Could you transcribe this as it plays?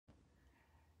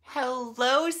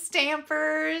Hello,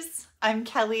 Stampers. I'm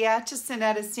Kelly Acheson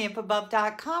at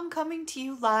stampabove.com coming to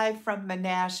you live from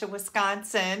Menasha,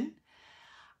 Wisconsin.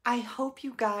 I hope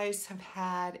you guys have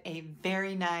had a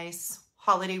very nice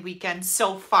holiday weekend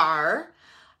so far.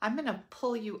 I'm going to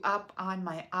pull you up on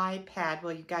my iPad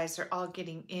while you guys are all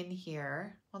getting in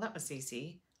here. Well, that was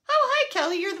easy. Oh, hi,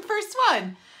 Kelly. You're the first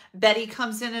one. Betty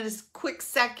comes in a quick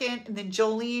second, and then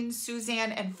Jolene,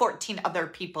 Suzanne, and 14 other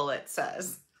people, it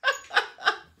says.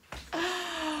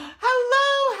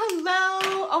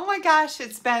 Hello. Oh my gosh,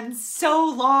 it's been so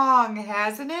long,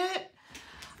 hasn't it?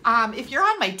 If you're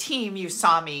on my team, you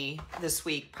saw me this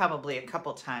week probably a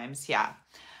couple times, yeah.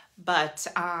 But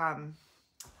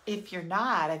if you're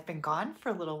not, I've been gone for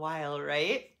a little while,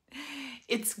 right?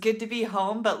 It's good to be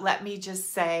home, but let me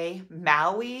just say,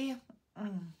 Maui,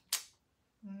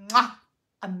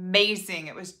 amazing.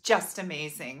 It was just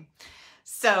amazing.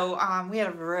 So we had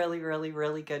a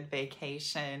really good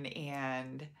vacation,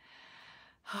 and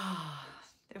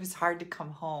it was hard to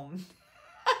come home.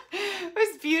 It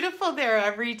was beautiful there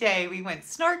every day. We went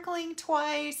snorkeling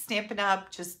twice. Stampin'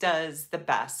 Up just does the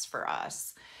best for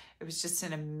us. It was just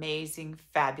an amazing,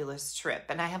 fabulous trip.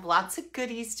 And I have lots of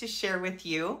goodies to share with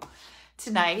you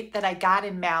tonight that I got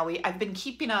in Maui. I've been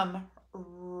keeping them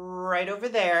right over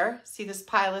there. See this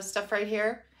pile of stuff right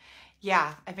here?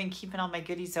 Yeah, I've been keeping all my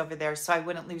goodies over there so I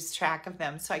wouldn't lose track of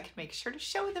them, so I could make sure to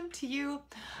show them to you.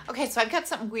 Okay, so I've got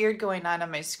something weird going on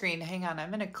my screen. Hang on,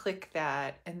 I'm going to click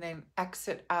that and then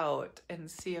exit out and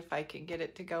see if I can get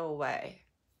it to go away.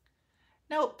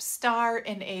 Nope, star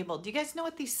enabled. Do you guys know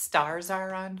what these stars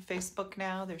are on Facebook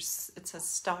now? It says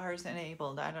stars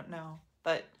enabled. I don't know,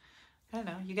 but I don't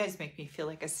know. You guys make me feel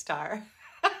like a star.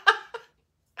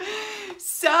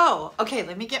 So, okay,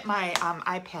 let me get my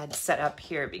iPad set up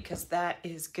here because that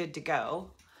is good to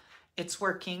go. It's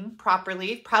working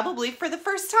properly, probably for the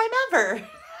first time ever.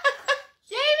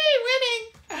 Yay me,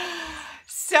 winning!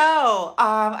 So,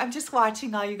 I'm just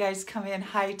watching all you guys come in.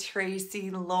 Hi, Tracy,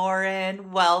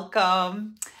 Lauren,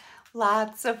 welcome.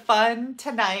 Lots of fun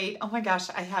tonight. Oh my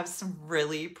gosh, I have some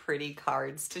really pretty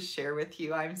cards to share with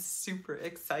you. I'm super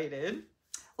excited.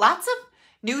 Lots of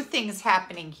new things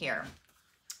happening here.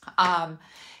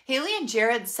 Haley and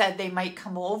Jared said they might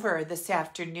come over this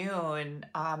afternoon.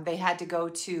 They had to go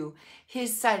to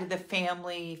his side of the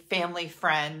family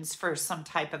friends for some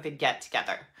type of a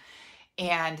get-together.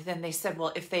 And then they said,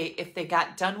 well, if they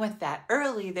got done with that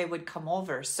early, they would come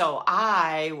over. So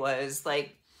I was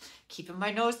like keeping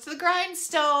my nose to the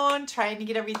grindstone, trying to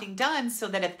get everything done so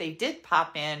that if they did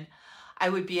pop in, I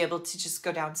would be able to just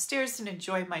go downstairs and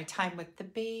enjoy my time with the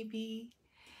baby.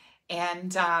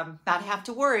 And not have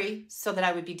to worry so that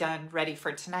I would be done ready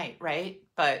for tonight, right?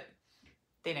 But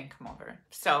they didn't come over.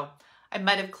 So I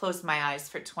might have closed my eyes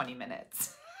for 20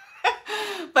 minutes.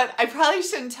 But I probably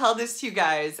shouldn't tell this to you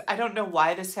guys. I don't know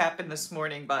why this happened this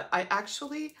morning, but I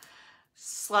actually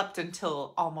slept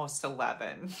until almost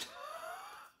 11.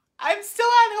 I'm still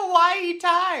on Hawaii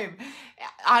time.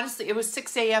 Honestly, it was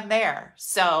 6 a.m. there.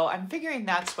 So I'm figuring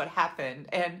that's what happened.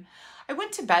 And I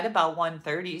went to bed about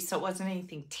 1:30, so it wasn't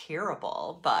anything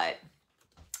terrible. But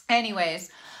anyways,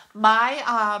 my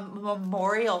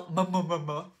memorial,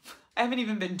 I haven't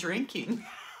even been drinking.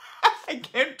 I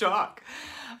can't talk.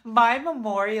 My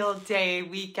Memorial Day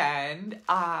weekend,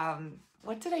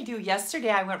 what did I do? Yesterday,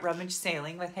 I went rummage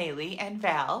sailing with Haley and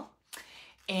Val.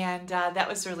 And that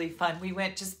was really fun. We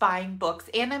went just buying books,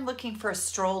 and I'm looking for a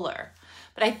stroller.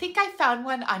 But I think I found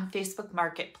one on Facebook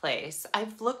Marketplace.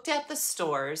 I've looked at the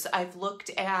stores. I've looked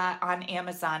at on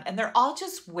Amazon, and they're all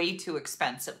just way too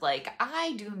expensive. Like,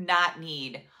 I do not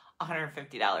need a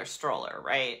 $150 stroller,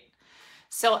 right?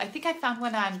 So I think I found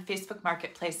one on Facebook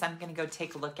Marketplace. I'm going to go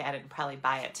take a look at it and probably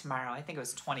buy it tomorrow. I think it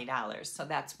was $20, so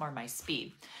that's more my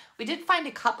speed. We did find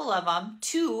a couple of them,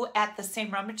 2 at the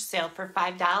same rummage sale for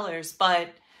 $5, but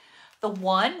the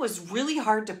one was really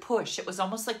hard to push. It was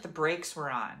almost like the brakes were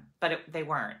on, but they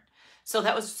weren't. So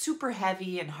that was super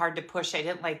heavy and hard to push. I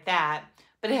didn't like that,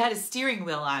 but it had a steering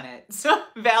wheel on it. So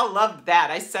Val loved that.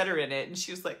 I set her in it and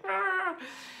she was like, "Arr."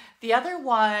 The other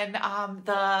one,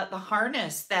 the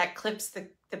harness that clips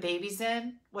the babies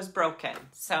in was broken.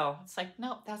 So it's like,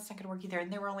 nope, that's not gonna work either.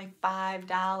 And they were only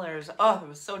 $5. Oh, I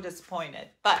was so disappointed.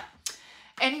 But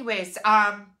anyways,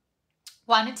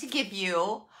 wanted to give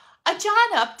you a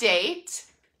John update.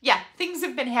 Yeah, things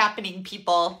have been happening,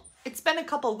 people. It's been a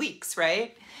couple weeks,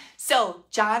 right? So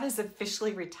John is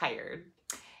officially retired.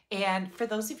 And for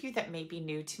those of you that may be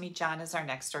new to me, John is our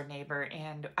next door neighbor.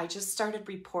 And I just started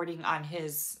reporting on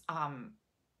his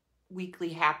weekly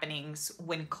happenings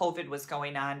when COVID was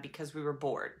going on because we were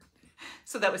bored.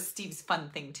 So that was Steve's fun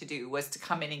thing to do, was to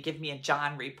come in and give me a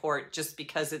John report just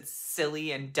because it's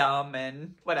silly and dumb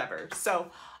and whatever.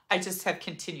 So I just have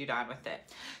continued on with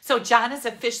it. So John is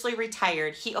officially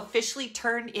retired. He officially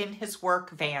turned in his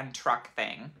work van truck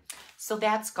thing. So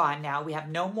that's gone now. We have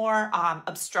no more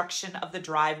obstruction of the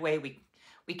driveway.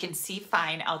 We can see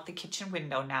fine out the kitchen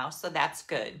window now, so that's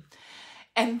good.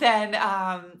 And then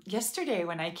yesterday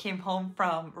when I came home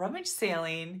from rummage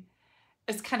sailing,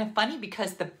 it's kind of funny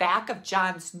because the back of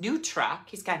John's new truck,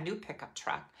 he's got a new pickup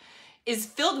truck, is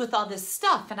filled with all this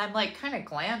stuff. And I'm like, kind of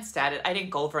glanced at it. I didn't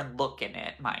go over and look in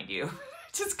it, mind you.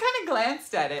 Just kind of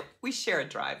glanced at it. We share a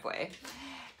driveway.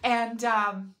 And,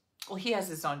 well, he has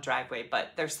his own driveway,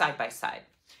 but they're side by side.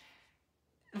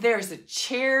 There's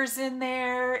chairs in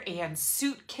there and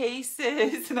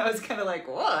suitcases. And I was kind of like,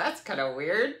 whoa, that's kind of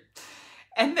weird.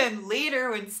 And then later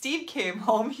when Steve came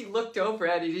home, he looked over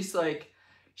at it. He's like,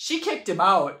 she kicked him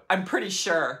out, I'm pretty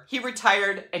sure. He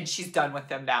retired and she's done with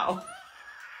him now.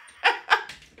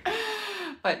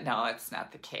 But no, it's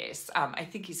not the case. I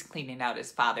think he's cleaning out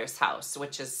his father's house,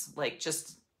 which is like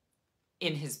just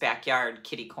in his backyard,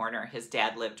 kitty corner. His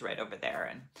dad lived right over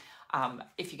there. And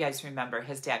if you guys remember,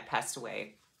 his dad passed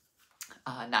away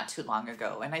not too long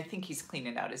ago. And I think he's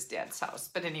cleaning out his dad's house.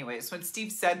 But anyways, when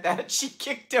Steve said that she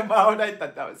kicked him out, I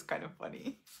thought that was kind of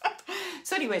funny.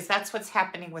 So anyways, that's what's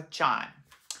happening with John.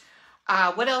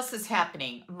 What else is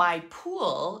happening? My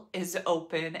pool is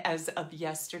open as of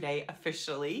yesterday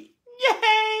officially. Yay!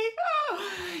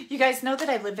 Oh. You guys know that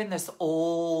I live in this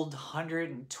old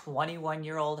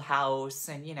 121-year-old house,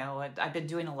 and you know, I've been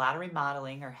doing a lot of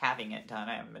remodeling, or having it done.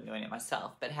 I haven't been doing it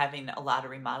myself, but having a lot of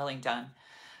remodeling done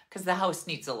because the house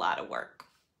needs a lot of work.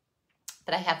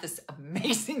 But I have this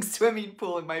amazing swimming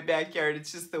pool in my backyard.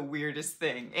 It's just the weirdest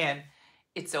thing, and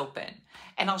it's open.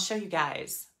 And I'll show you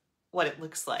guys what it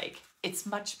looks like. It's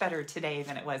much better today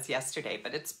than it was yesterday,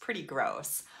 but it's pretty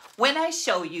gross. When I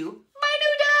show you my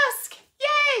new desk,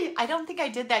 yay! I don't think I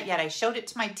did that yet. I showed it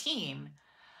to my team,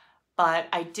 but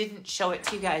I didn't show it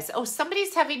to you guys. Oh,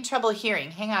 somebody's having trouble hearing.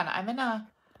 Hang on, I'm gonna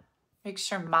make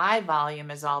sure my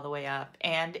volume is all the way up,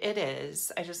 and it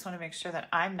is. I just wanna make sure that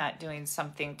I'm not doing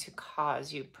something to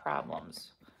cause you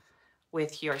problems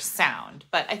with your sound,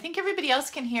 but I think everybody else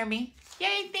can hear me.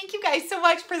 Yay, thank you guys so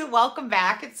much for the welcome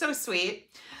back. It's so sweet.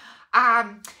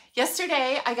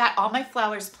 Yesterday, I got all my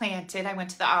flowers planted. I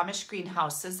went to the Amish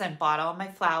greenhouses and bought all my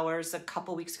flowers a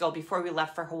couple weeks ago before we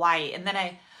left for Hawaii. And then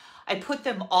I put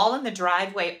them all in the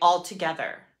driveway all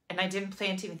together. And I didn't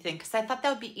plant anything because I thought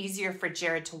that would be easier for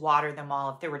Jared to water them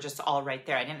all if they were just all right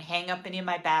there. I didn't hang up any of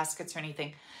my baskets or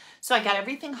anything. So I got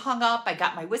everything hung up. I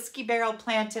got my whiskey barrel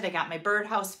planted. I got my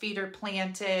birdhouse feeder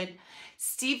planted.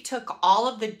 Steve took all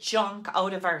of the junk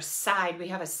out of our side. We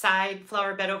have a side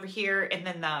flower bed over here and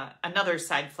then another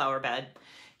side flower bed.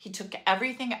 He took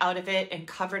everything out of it and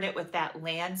covered it with that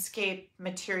landscape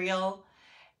material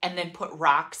and then put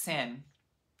rocks in.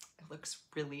 It looks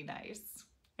really nice.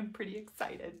 I'm pretty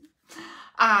excited.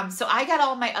 So I got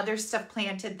all my other stuff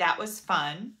planted. That was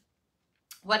fun.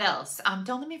 What else?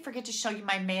 Don't let me forget to show you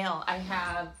my mail. I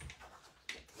have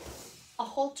a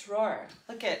whole drawer.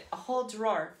 Look at a whole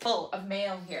drawer full of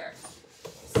mail here.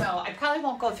 So I probably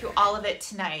won't go through all of it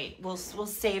tonight. We'll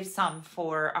save some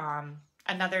for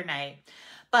another night.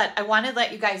 But I want to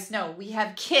let you guys know we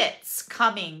have kits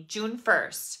coming June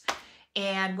 1st.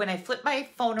 And when I flip my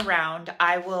phone around,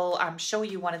 I will show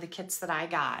you one of the kits that I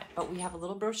got. But we have a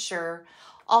little brochure,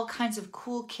 all kinds of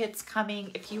cool kits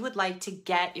coming. If you would like to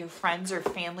get your friends or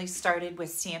family started with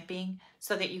stamping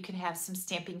so that you can have some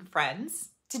stamping friends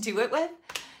to do it with,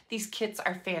 these kits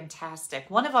are fantastic.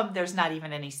 One of them, there's not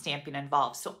even any stamping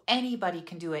involved, so anybody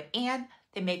can do it, and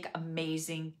they make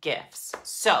amazing gifts.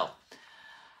 So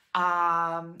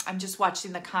I'm just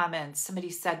watching the comments. Somebody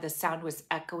said the sound was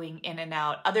echoing in and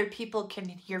out. Other people can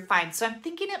hear fine, so I'm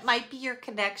thinking it might be your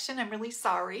connection. I'm really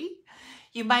sorry.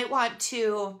 You might want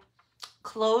to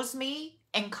close me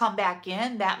and come back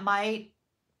in. That might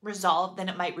resolve, then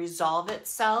it might resolve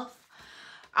itself.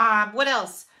 What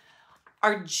else?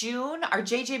 Our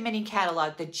JJ mini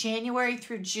catalog, the January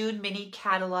through June mini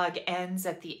catalog ends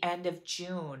at the end of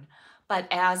June. But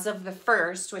as of the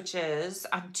 1st, which is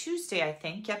on Tuesday, I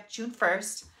think, yep, June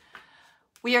 1st,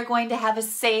 we are going to have a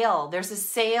sale. There's a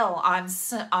sale on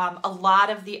a lot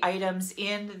of the items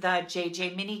in the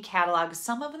JJ mini catalog.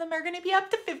 Some of them are going to be up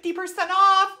to 50%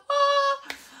 off.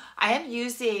 Ah! I am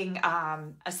using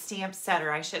a stamp set,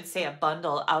 or I should say a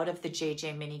bundle out of the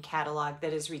JJ mini catalog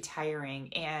that is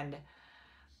retiring, and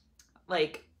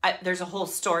like there's a whole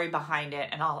story behind it,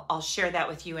 and I'll share that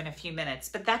with you in a few minutes.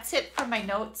 But that's it for my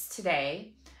notes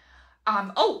today.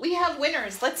 Oh, we have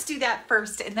winners. Let's do that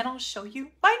first, and then I'll show you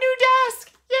my new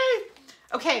desk. Yay!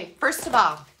 Okay, first of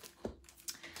all,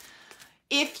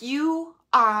 if you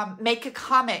make a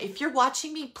comment, if you're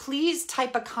watching me, please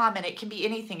type a comment. It can be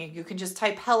anything. You can just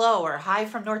type hello or hi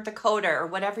from North Dakota or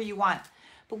whatever you want.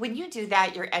 But when you do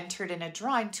that, you're entered in a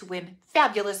drawing to win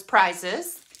fabulous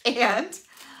prizes. And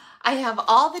I have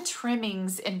all the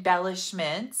trimmings,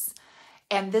 embellishments,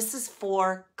 and this is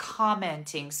for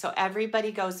commenting. So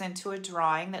everybody goes into a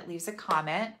drawing that leaves a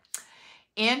comment.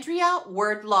 Andrea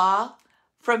Wordlaw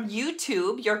from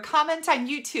YouTube, your comment on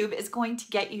YouTube is going to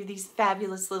get you these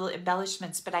fabulous little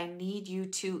embellishments, but I need you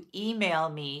to email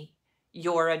me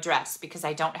your address because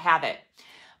I don't have it.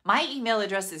 My email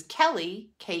address is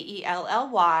Kelly, Kelly,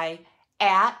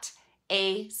 at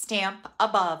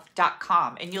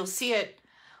astampabove.com. And you'll see it,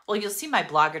 well, you'll see my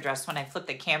blog address when I flip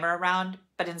the camera around,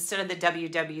 but instead of the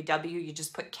www, you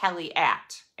just put Kelly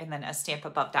at, and then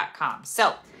astampabove.com.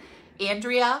 So,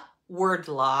 Andrea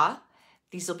Wordlaw,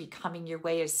 these will be coming your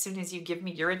way as soon as you give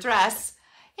me your address.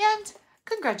 And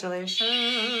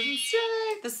congratulations.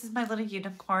 Yay. This is my little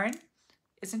unicorn.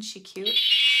 Isn't she cute?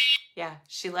 Yeah,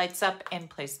 she lights up and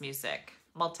plays music.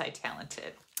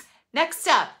 Multi-talented. Next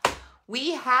up,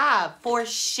 we have for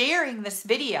sharing this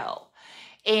video.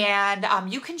 And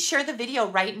you can share the video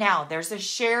right now. There's a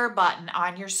share button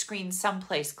on your screen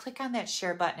someplace. Click on that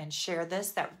share button and share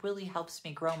this. That really helps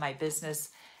me grow my business,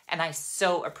 and I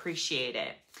so appreciate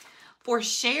it. For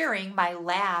sharing my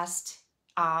last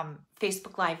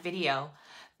Facebook Live video,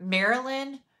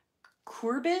 Marilyn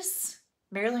Courbis,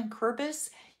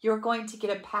 you're going to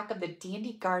get a pack of the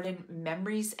Dandy Garden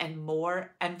Memories and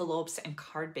More envelopes and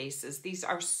card bases. These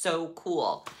are so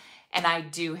cool. And I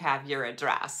do have your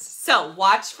address. So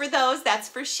watch for those. That's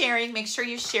for sharing. Make sure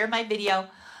you share my video.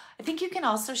 I think you can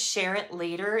also share it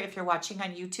later if you're watching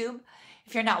on YouTube.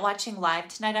 If you're not watching live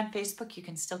tonight on Facebook, you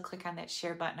can still click on that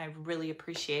share button. I really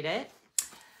appreciate it.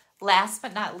 Last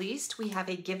but not least, we have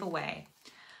a giveaway.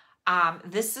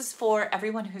 This is for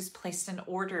everyone who's placed an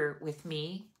order with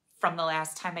me from the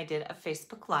last time I did a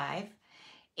Facebook Live.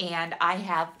 And I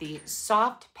have the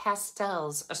Soft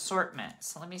Pastels assortment.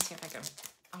 So let me see if I can...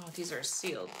 Oh, these are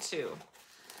sealed too.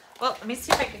 Well, let me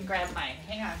see if I can grab mine.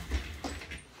 Hang on.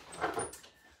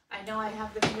 I know I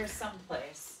have them here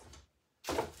someplace.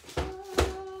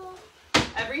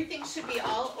 Everything should be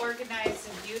all organized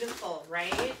and beautiful,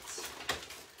 right?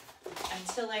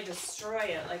 Until I destroy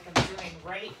it like I'm doing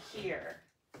right here.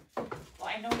 Well,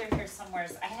 I know they're here somewhere.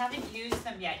 I haven't used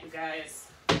them yet, you guys.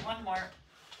 One more.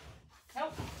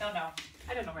 Nope, no.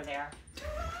 I don't know where they are.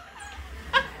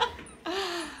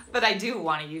 But I do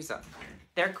want to use them.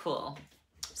 They're cool.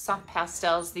 Soft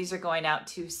pastels. These are going out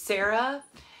to Sarah.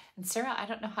 And Sarah, I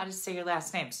don't know how to say your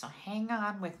last name, so hang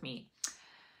on with me.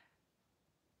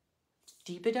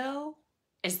 Thibodeau?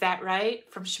 Is that right?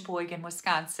 From Sheboygan,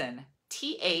 Wisconsin.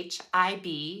 Thibodeau.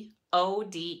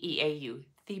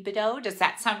 Thibodeau. Does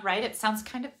that sound right? It sounds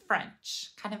kind of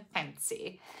French, kind of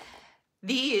fancy.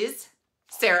 These,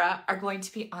 Sarah, are going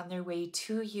to be on their way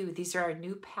to you. These are our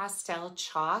new pastel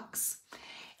chalks.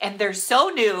 And they're so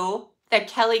new that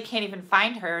Kelly can't even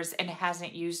find hers and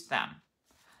hasn't used them.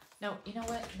 No, you know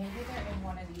what? Maybe they're in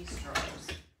one of these drawers.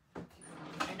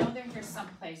 I know they're here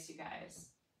someplace, you guys.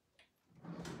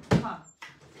 Huh.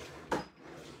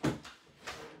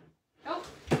 Nope.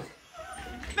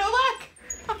 No luck.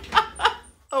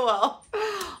 Oh, well.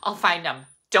 I'll find them.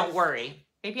 Don't worry.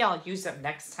 Maybe I'll use them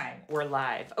next time we're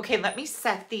live. Okay, let me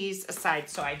set these aside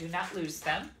so I do not lose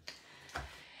them.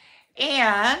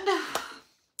 And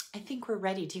I think we're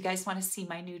ready. Do you guys want to see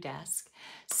my new desk?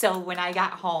 So when I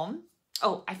got home,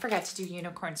 oh, I forgot to do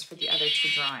unicorns for the other two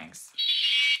drawings.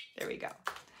 There we go.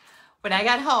 When I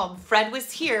got home, Fred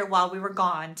was here while we were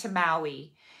gone to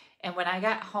Maui. And when I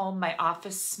got home, my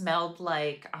office smelled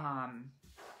like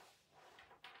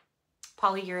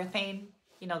polyurethane,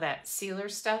 you know, that sealer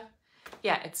stuff.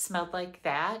 Yeah, it smelled like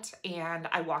that. And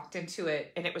I walked into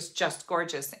it and it was just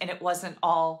gorgeous. And it wasn't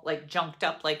all like junked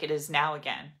up like it is now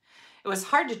again. It was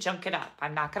hard to junk it up.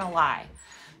 I'm not going to lie.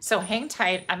 So hang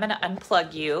tight. I'm going to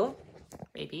unplug you.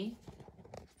 Maybe.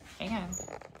 Hang on.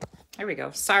 There we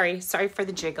go. Sorry for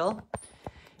the jiggle.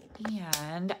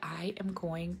 And I am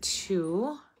going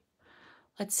to,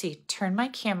 let's see, turn my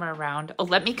camera around. Oh,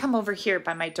 let me come over here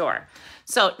by my door.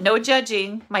 So no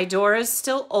judging. My door is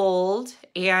still old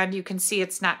and you can see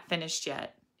it's not finished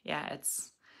yet. Yeah,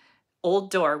 it's old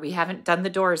door. We haven't done the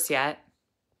doors yet.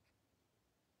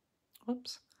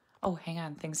 Whoops. Oh, hang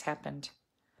on. Things happened.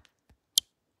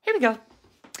 Here we go.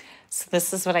 So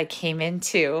this is what I came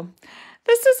into.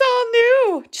 This is all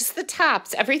new. Just the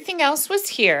tops. Everything else was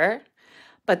here.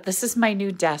 But this is my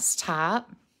new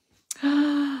desktop.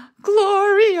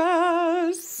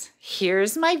 Glorious.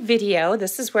 Here's my video.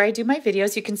 This is where I do my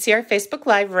videos. You can see our Facebook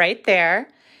Live right there.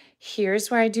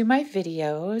 Here's where I do my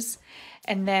videos.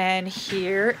 And then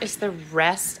here is the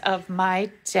rest of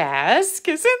my desk.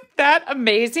 Isn't that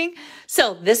amazing?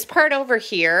 So this part over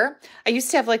here, I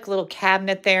used to have like a little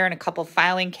cabinet there and a couple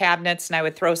filing cabinets, and I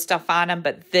would throw stuff on them.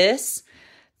 But this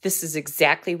is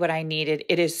exactly what I needed.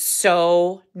 It is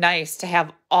so nice to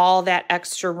have all that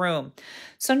extra room.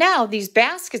 So now these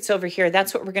baskets over here,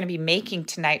 that's what we're going to be making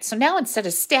tonight. So now instead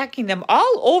of stacking them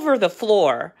all over the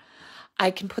floor, I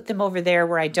can put them over there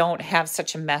where I don't have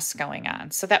such a mess going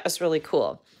on. So that was really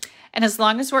cool. And as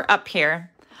long as we're up here,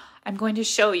 I'm going to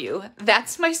show you.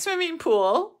 That's my swimming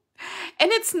pool.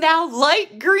 And it's now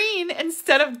light green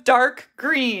instead of dark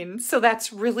green. So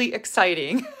that's really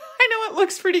exciting. I know it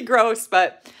looks pretty gross,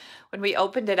 but when we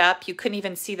opened it up, you couldn't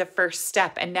even see the first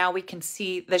step. And now we can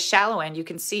see the shallow end. You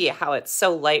can see how it's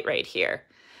so light right here.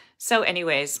 So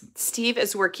anyways, Steve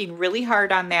is working really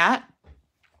hard on that.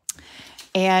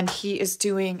 And he is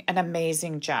doing an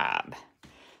amazing job.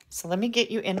 So let me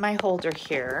get you in my holder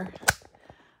here.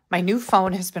 My new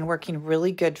phone has been working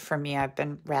really good for me. I've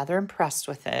been rather impressed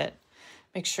with it.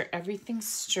 Make sure everything's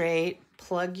straight.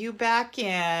 Plug you back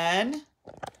in.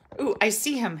 Ooh, I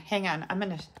see him. Hang on.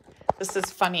 This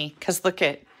is funny because look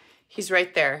at, he's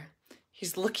right there.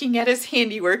 He's looking at his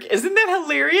handiwork. Isn't that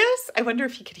hilarious? I wonder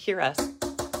if he could hear us.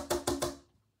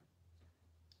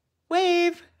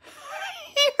 Wave.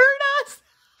 He heard us.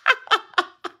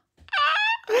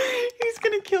 He's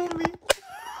going to kill me.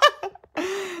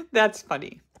 That's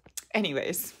funny.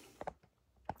 Anyways.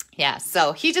 Yeah,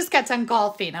 so he just got done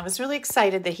golfing. I was really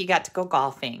excited that he got to go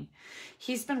golfing.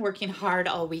 He's been working hard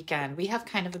all weekend. We have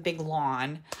kind of a big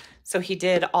lawn. So he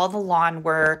did all the lawn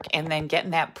work and then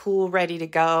getting that pool ready to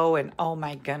go. And oh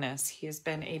my goodness, he has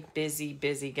been a busy,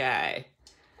 busy guy.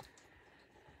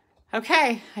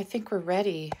 Okay, I think we're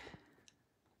ready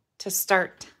to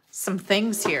start some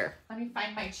things here. Let me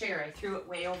find my chair. I threw it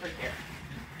way over here.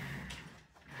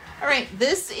 All right,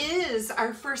 this is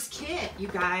our first kit, you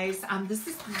guys.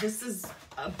 This is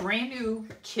a brand new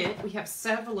kit. We have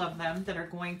several of them that are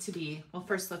going to be, well,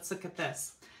 first let's look at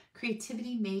this.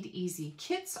 Creativity Made Easy.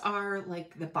 Kits are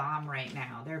like the bomb right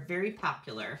now. They're very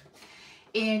popular.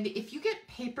 And if you get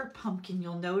Paper Pumpkin,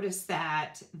 you'll notice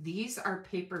that these are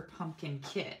Paper Pumpkin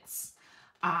kits.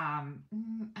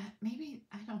 Maybe,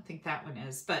 I don't think that one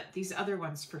is, but these other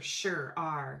ones for sure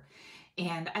are.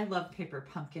 And I love Paper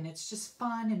Pumpkin. It's just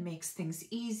fun and makes things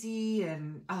easy,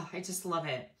 and oh, I just love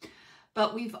it.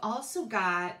 But we've also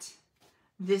got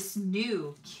this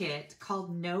new kit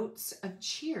called Notes of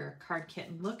Cheer card kit.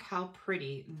 And look how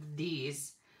pretty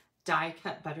these die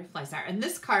cut butterflies are. And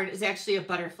this card is actually a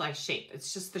butterfly shape.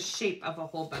 It's just the shape of a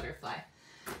whole butterfly.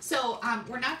 So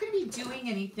we're not going to be doing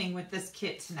anything with this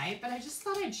kit tonight, but I just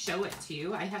thought I'd show it to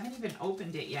you. I haven't even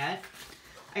opened it yet.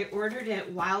 I ordered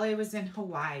it while I was in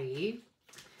Hawaii.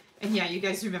 And yeah, you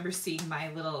guys remember seeing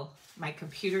my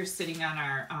computer sitting on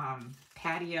our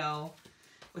patio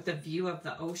with a view of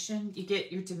the ocean. You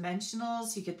get your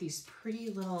dimensionals. You get these pretty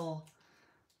little,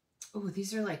 oh,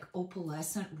 these are like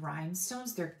opalescent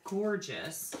rhinestones. They're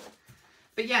gorgeous.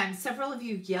 But yeah, and several of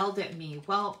you yelled at me.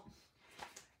 Well,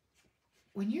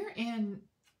 when you're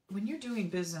doing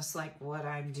business like what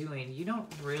I'm doing, you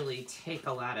don't really take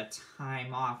a lot of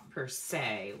time off per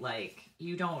se. Like,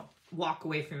 you don't walk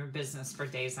away from your business for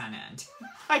days on end.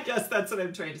 I guess that's what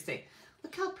I'm trying to say.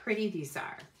 Look how pretty these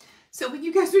are. So when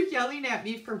you guys are yelling at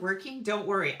me for working, don't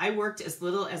worry. I worked as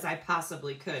little as I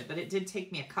possibly could, but it did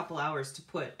take me a couple hours to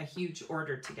put a huge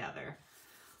order together.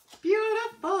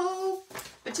 Beautiful.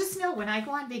 But just know, when I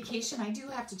go on vacation, I do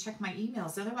have to check my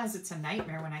emails. Otherwise, it's a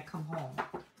nightmare when I come home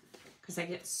because I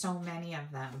get so many of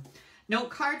them. Note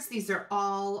cards, these are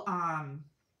all,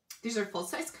 these are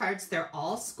full-size cards. They're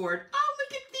all scored. Oh,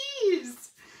 look at these.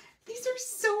 These are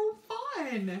so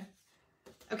fun.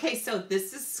 Okay, so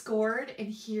this is scored, and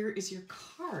here is your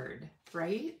card,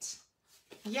 right?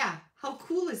 Yeah, how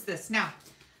cool is this? Now,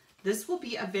 this will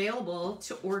be available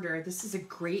to order. This is a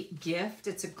great gift.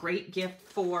 It's a great gift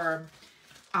for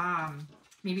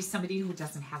maybe somebody who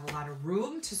doesn't have a lot of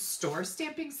room to store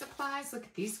stamping supplies. Look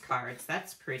at these cards.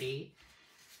 That's pretty.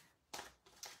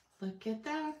 Look at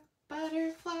that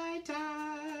butterfly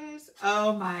dies.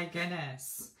 Oh my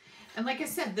goodness. And like I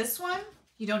said, this one,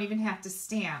 you don't even have to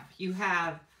stamp. You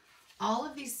have all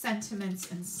of these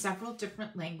sentiments in several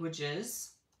different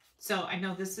languages. So I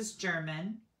know this is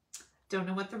German. Don't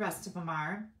know what the rest of them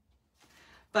are.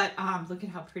 But look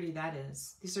at how pretty that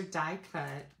is. These are die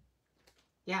cut.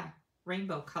 Yeah,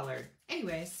 rainbow colored.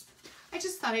 Anyways, I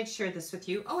just thought I'd share this with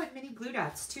you. Oh, and mini glue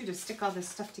dots too to stick all this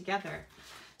stuff together.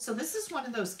 So this is one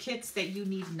of those kits that you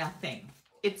need nothing.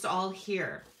 It's all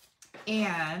here.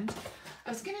 And I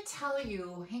was gonna tell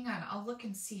you, hang on, I'll look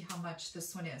and see how much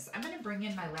this one is. I'm gonna bring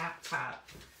in my laptop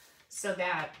so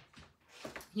that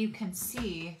you can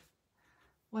see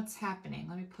what's happening.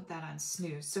 Let me put that on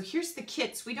snooze. So here's the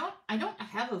kits. I don't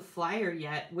have a flyer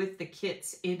yet with the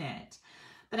kits in it,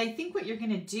 but I think what you're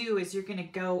gonna do is you're gonna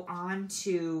go on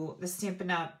to the Stampin'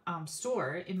 Up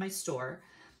store, in my store,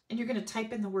 and you're gonna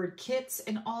type in the word kits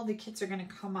and all the kits are gonna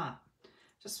come up.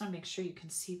 Just wanna make sure you can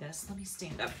see this. Let me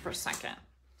stand up for a second.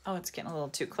 Oh, it's getting a little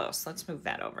too close. Let's move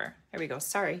that over. There we go,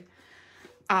 sorry.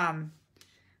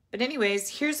 But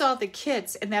anyways, here's all the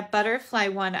kits, and that butterfly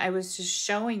one I was just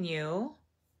showing you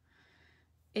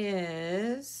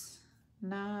is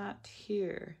not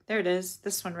here. There it is,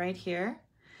 this one right here.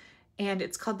 And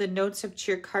it's called the Notes of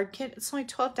Cheer card kit. It's only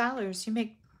 $12. You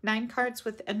make 9 cards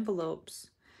with envelopes.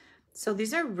 So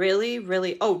these are really,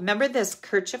 really, oh, remember this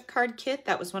kerchief card kit?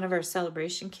 That was one of our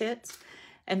celebration kits.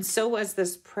 And so was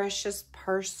this Precious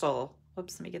Parcel.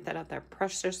 Whoops, let me get that out there.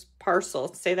 Precious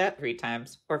Parcel, say that 3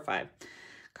 times or 5.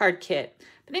 Card kit.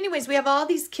 But anyways, we have all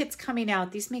these kits coming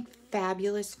out. These make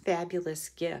fabulous, fabulous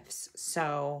gifts.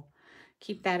 So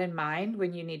keep that in mind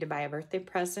when you need to buy a birthday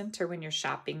present or when you're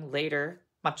shopping later,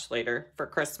 much later, for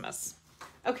Christmas.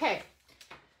 Okay.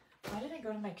 Why did I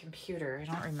go to my computer?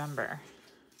 I don't remember.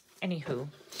 Anywho,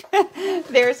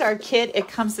 there's our kit. It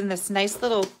comes in this nice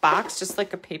little box, just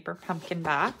like a paper pumpkin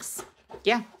box.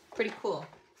 Yeah, pretty cool.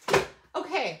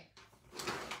 Okay.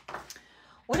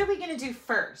 What are we going to do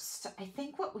first? I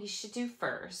think what we should do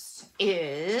first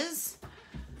is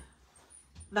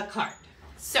the card.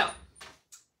 So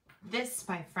this,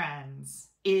 my friends,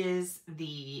 is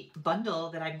the bundle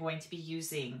that I'm going to be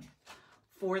using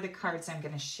for the cards I'm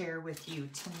going to share with you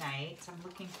tonight. I'm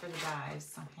looking for the dies,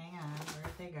 so hang on.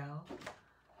 Where'd they go?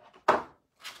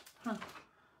 Huh.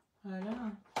 I don't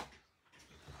know.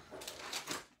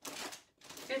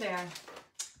 Here they are.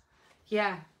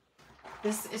 Yeah.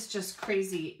 This is just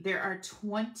crazy. There are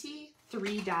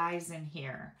 23 dies in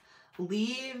here.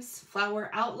 Leaves, flower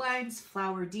outlines,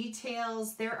 flower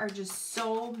details. There are just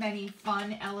so many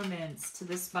fun elements to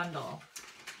this bundle.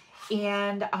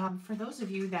 And for those of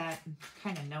you that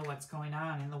kind of know what's going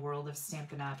on in the world of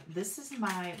Stampin' Up, this is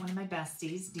one of my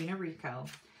besties, Dina Rico.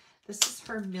 This is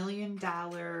her $1 Million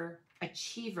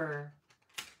Achiever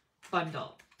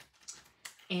bundle.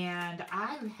 And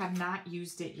I have not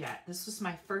used it yet. This was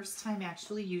my first time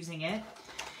actually using it.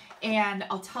 And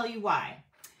I'll tell you why.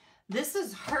 This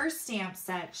is her stamp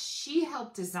set. She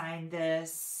helped design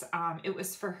this. It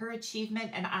was for her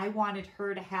achievement, and I wanted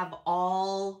her to have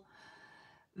all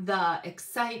the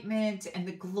excitement and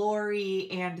the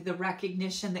glory and the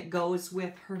recognition that goes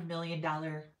with her $1 Million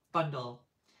bundle.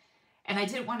 And I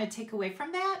didn't want to take away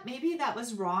from that. Maybe that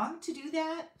was wrong to do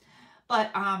that.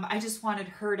 But I just wanted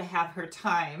her to have her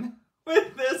time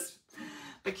with this.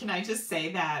 But can I just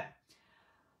say that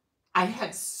I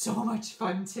had so much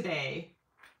fun today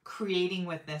creating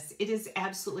with this. It is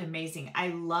absolutely amazing. I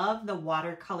love the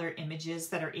watercolor images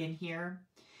that are in here.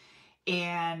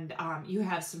 And you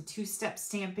have some 2-step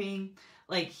stamping.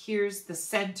 Like here's the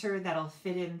center that'll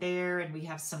fit in there. And we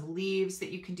have some leaves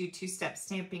that you can do 2-step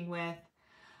stamping with.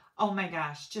 Oh my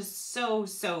gosh, just so,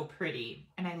 so pretty.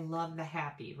 And I love the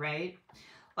happy, right?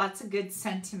 Lots of good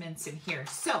sentiments in here.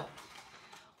 So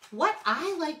what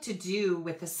I like to do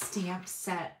with a stamp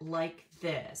set like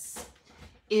this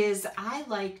is I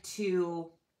like to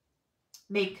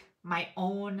make my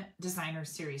own designer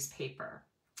series paper.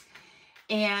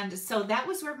 And so that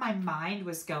was where my mind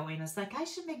was going. I was like, I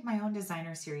should make my own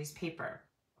designer series paper.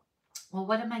 Well,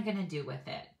 what am I going to do with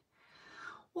it?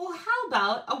 Well, how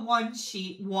about a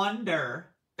one-sheet wonder?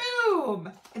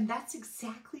 Boom! And that's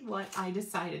exactly what I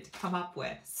decided to come up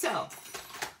with. So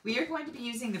we are going to be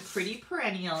using the Pretty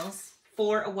Perennials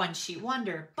for a one-sheet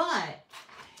wonder. But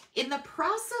in the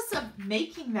process of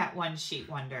making that one-sheet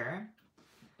wonder,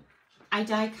 I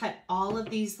die cut all of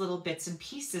these little bits and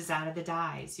pieces out of the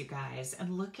dies, you guys.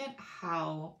 And look at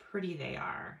how pretty they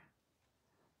are.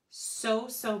 So,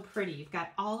 so pretty. You've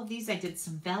got all of these. I did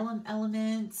some vellum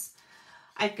elements.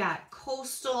 I've got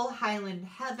coastal, Highland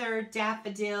heather,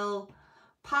 daffodil,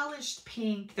 polished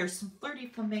pink. There's some flirty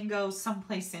flamingo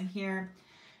someplace in here.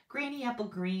 Granny apple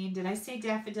green. Did I say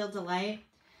daffodil delight?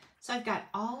 So I've got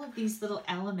all of these little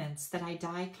elements that I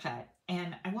die cut.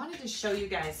 And I wanted to show you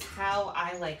guys how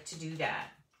I like to do that.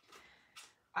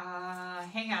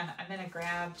 Hang on. I'm going to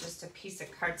grab just a piece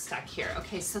of cardstock here.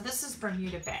 Okay, so this is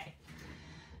Bermuda Bay.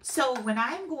 So when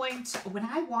I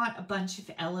want a bunch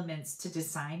of elements to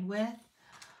design with,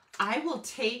 I will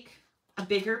take a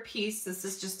bigger piece. This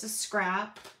is just a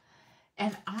scrap.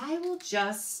 And I will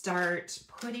just start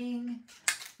putting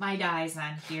my dies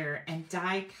on here and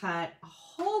die cut a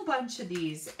whole bunch of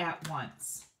these at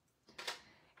once.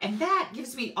 And that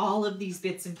gives me all of these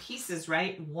bits and pieces,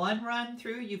 right? One run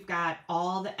through, you've got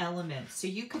all the elements. So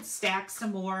you could stack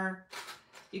some more,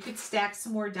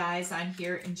 dies on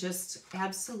here and just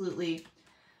absolutely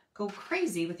go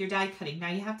crazy with your die cutting. Now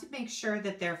you have to make sure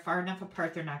that they're far enough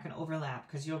apart they're not going to overlap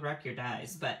because you'll wreck your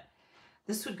dies, but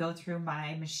this would go through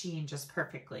my machine just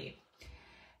perfectly.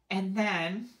 And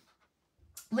then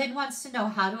Lynn wants to know,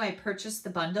 how do I purchase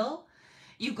the bundle?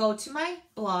 You go to my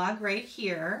blog right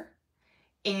here,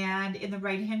 and in the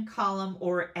right-hand column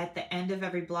or at the end of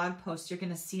every blog post, you're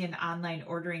going to see an online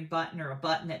ordering button or a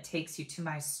button that takes you to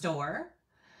my store.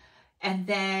 And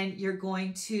then you're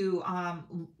going to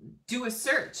do a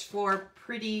search for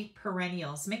Pretty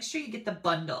Perennials. Make sure you get the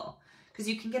bundle, because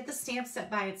you can get the stamp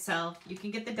set by itself. You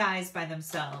can get the dies by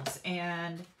themselves.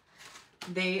 And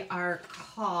they are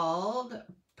called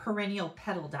Perennial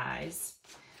Petal Dies.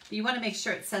 But you want to make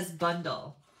sure it says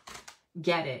bundle.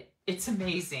 Get it. It's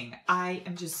amazing. I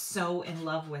am just so in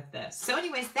love with this. So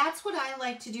anyways, that's what I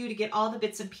like to do to get all the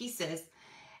bits and pieces.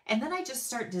 And then I just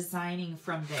start designing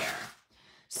from there.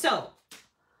 So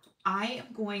I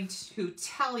am going to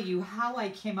tell you how I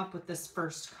came up with this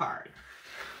first card.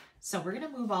 So we're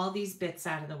going to move all these bits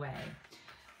out of the way.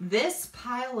 This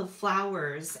pile of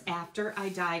flowers, after I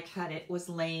die cut it, was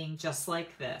laying just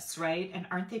like this, right? And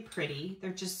aren't they pretty?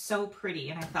 They're just so pretty.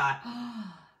 And I thought,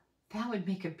 oh, that would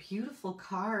make a beautiful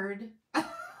card.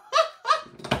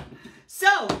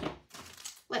 So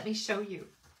let me show you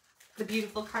the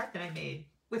beautiful card that I made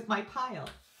with my pile.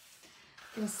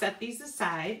 I'm going to set these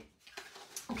aside.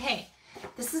 Okay,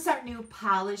 this is our new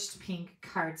polished pink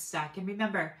cardstock. And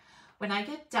remember, when I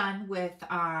get done with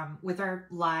our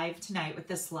live tonight, with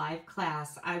this live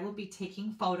class, I will be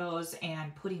taking photos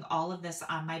and putting all of this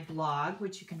on my blog,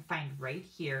 which you can find right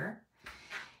here.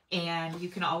 And you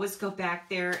can always go back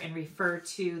there and refer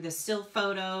to the still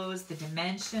photos. The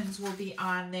dimensions will be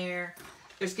on there.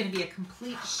 There's going to be a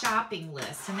complete shopping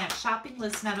list. And that shopping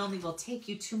list not only will take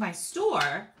you to my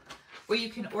store, where you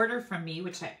can order from me,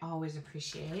 which I always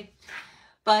appreciate,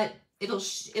 but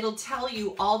it'll tell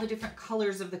you all the different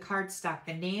colors of the cardstock,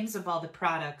 the names of all the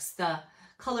products, the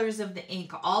colors of the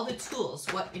ink, all the tools.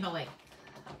 What, like,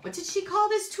 what did she call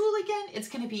this tool again? It's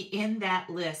going to be in that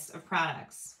list of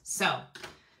products. So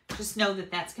just know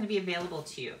that that's going to be available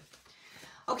to you.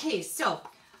 Okay, so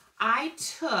I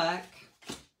took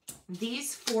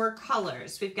these 4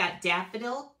 colors. We've got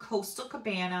Daffodil, Coastal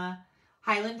Cabana,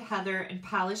 Highland Heather, and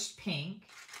Polished Pink.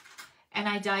 And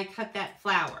I die cut that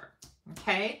flower,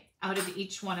 okay, out of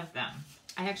each one of them.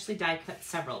 I actually die cut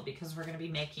several because we're going to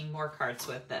be making more cards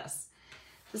with this.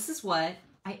 This is what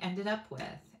I ended up with.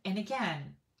 And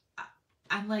again,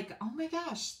 I'm like, oh my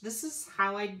gosh, this is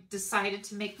how I decided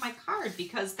to make my card,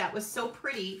 because that was so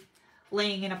pretty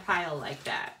laying in a pile like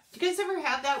that. Do you guys ever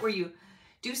have that where you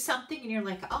do something and you're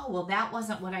like, oh, well, that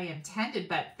wasn't what I intended,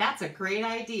 but that's a great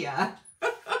idea.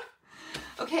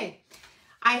 Okay,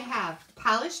 I have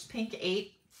Polished Pink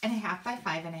 8.5 by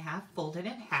 5.5 folded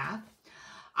in half.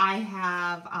 I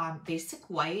have Basic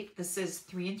White. This is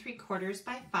 3 3/4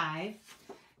 by 5.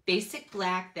 Basic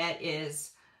Black, that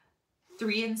is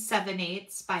 3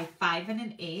 7/8 by 5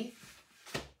 1/8.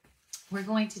 We're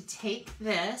going to take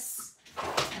this,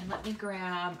 and let me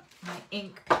grab my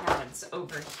ink pads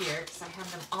over here because I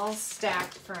have them all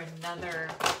stacked for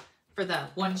the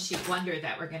one sheet wonder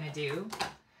that we're going to do.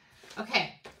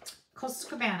 Okay,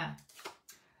 Coastal Cabana.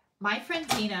 My friend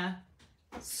Dina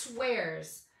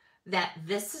swears that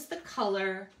this is the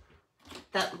color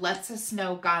that lets us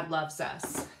know God loves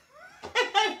us.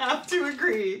 I have to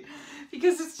agree,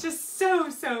 because it's just so,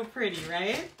 so pretty,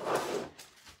 right?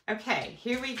 Okay,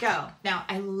 here we go. Now,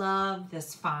 I love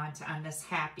this font on this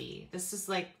Happy. This is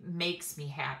like, makes me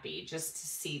happy just to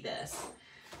see this.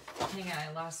 Hang on,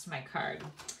 I lost my card.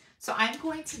 So I'm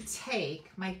going to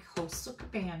take my Coastal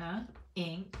Cabana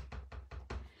ink,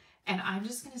 and I'm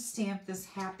just going to stamp this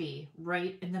Happy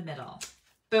right in the middle.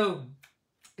 Boom.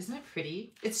 Isn't it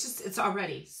pretty? It's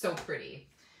already so pretty.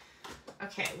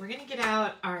 Okay, we're going to get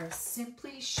out our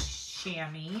Simply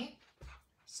Chamois.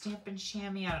 Stampin'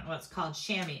 Chamois. I don't know what it's called.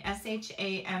 Chamois.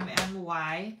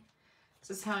 S-H-A-M-M-Y.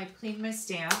 This is how I clean my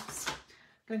stamps. I'm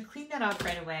going to clean that up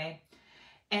right away.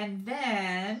 And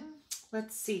then,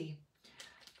 let's see.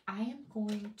 I am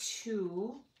going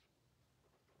to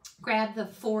grab the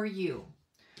For You.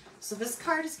 So this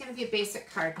card is going to be a basic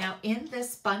card. Now in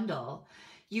this bundle,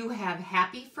 you have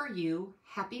Happy For You,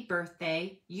 Happy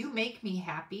Birthday, You Make Me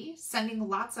Happy, Sending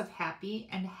Lots of Happy,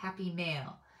 and Happy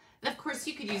Mail. And of course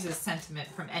you could use a sentiment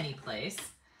from any place.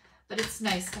 but it's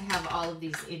nice to have all of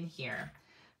these in here.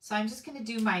 So I'm just gonna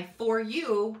do my For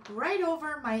You right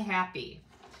over my Happy.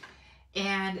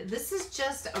 And this is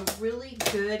just a really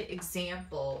good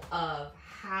example of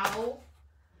how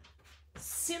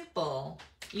simple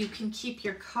you can keep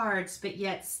your cards, but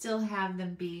yet still have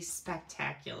them be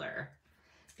spectacular.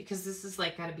 Because this is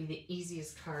like gotta be the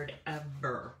easiest card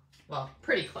ever. Well,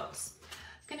 pretty close.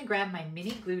 I'm gonna grab my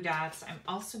mini glue dots. I'm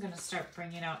also gonna start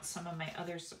bringing out some of my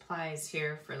other supplies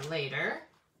here for later.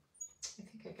 I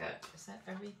think I got, is that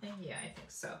everything? Yeah, I think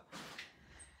so.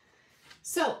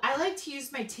 So I like to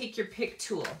use my Take Your Pick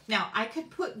tool. Now I could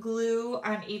put glue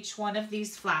on each one of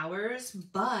these flowers,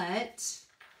 but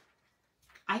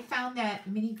I found that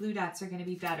mini glue dots are gonna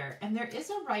be better. And there is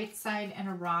a right side and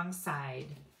a wrong side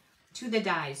to the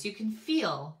dies. You can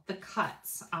feel the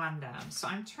cuts on them. So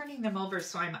I'm turning them over,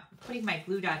 so I'm putting my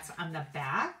glue dots on the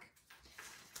back.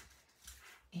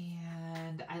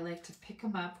 And I like to pick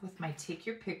them up with my Take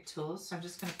Your Pick tool. So I'm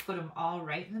just gonna put them all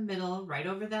right in the middle, right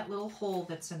over that little hole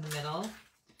that's in the middle.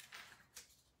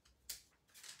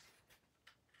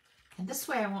 And this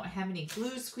way I won't have any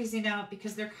glue squeezing out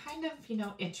because they're kind of, you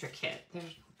know, intricate.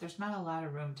 There's not a lot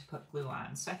of room to put glue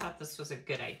on. So I thought this was a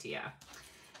good idea.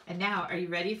 And now, are you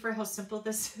ready for how simple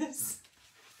this is?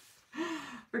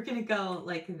 We're gonna go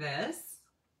like this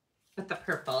with the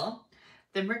purple.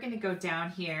 Then we're gonna go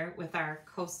down here with our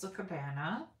Coastal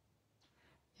Cabana.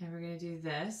 And we're gonna do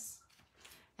this.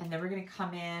 And then we're gonna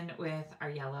come in with our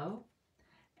yellow.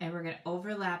 And we're gonna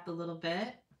overlap a little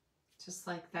bit, just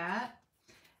like that.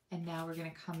 And now we're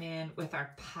gonna come in with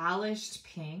our polished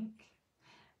pink.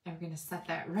 And we're gonna set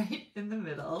that right in the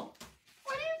middle.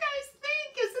 What do you guys think?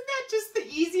 Isn't that just the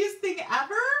easiest thing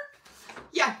ever?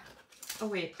 Yeah. Oh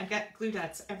wait, I got glue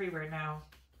dots everywhere now.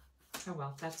 Oh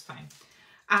well, that's fine.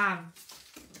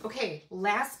 Okay,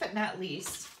 last but not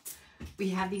least, we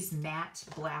have these matte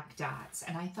black dots,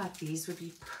 and I thought these would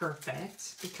be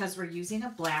perfect because we're using a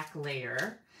black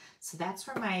layer. So that's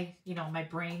where my, you know, my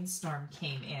brainstorm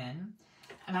came in.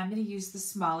 And I'm going to use the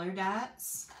smaller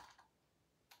dots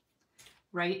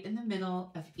right in the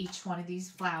middle of each one of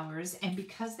these flowers. And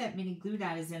because that mini glue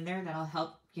dot is in there, that'll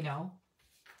help, you know,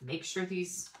 make sure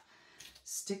these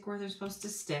stick where they're supposed to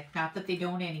stick. Not that they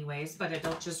don't anyways, but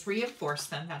it'll just reinforce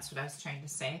them. That's what I was trying to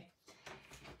say.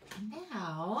 And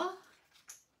now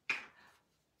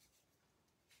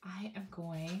I am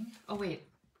going, oh wait,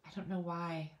 I don't know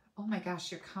why. Oh my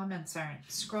gosh, your comments aren't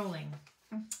scrolling.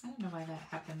 I don't know why that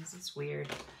happens. It's weird.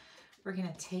 We're going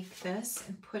to take this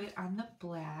and put it on the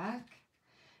black.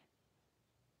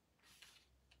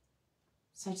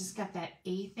 So I just got that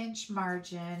 1/8 inch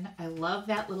margin. I love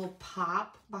that little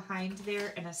pop behind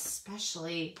there, and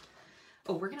especially,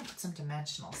 oh, we're going to put some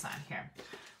dimensionals on here.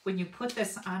 When you put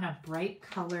this on a bright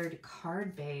colored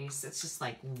card base, it's just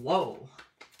like, whoa,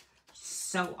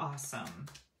 so awesome.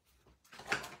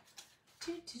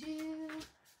 Doo-doo-doo.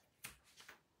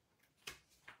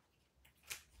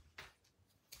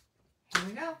 Here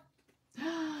we go.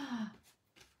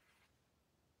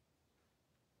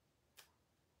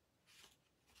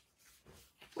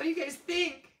 What do you guys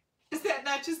think? Is that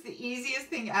not just the easiest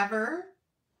thing ever?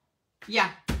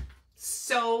 Yeah,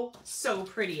 so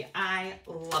pretty. I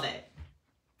love it.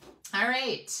 All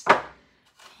right,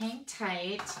 hang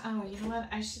tight. Oh, you know what?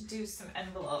 I should do some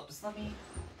envelopes. Let me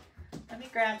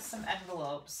grab some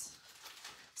envelopes.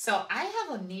 So I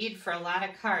have a need for a lot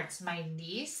of cards. My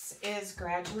niece is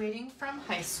graduating from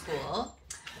high school.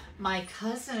 My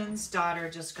cousin's daughter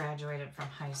just graduated from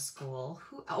high school.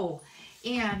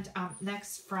 And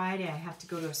next Friday I have to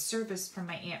go to a service for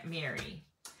my Aunt Mary.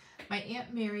 My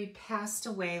Aunt Mary passed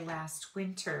away last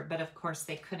winter, but of course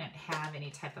they couldn't have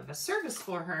any type of a service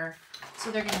for her,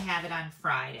 so they're gonna have it on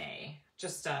Friday.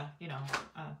 Just a, you know,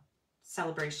 a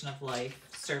celebration of life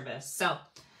service. So,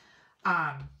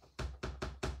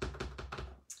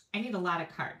 I need a lot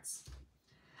of cards.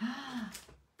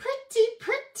 Pretty.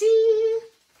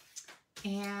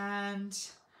 And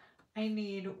I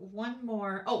need one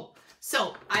more. Oh,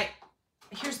 so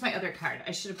here's my other card.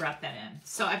 I should have brought that in.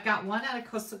 So I've got one out of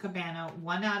Coastal Cabana,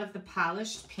 one out of the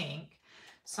polished pink.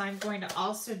 So I'm going to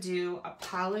also do a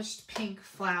polished pink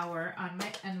flower on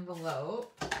my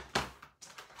envelope.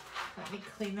 Let me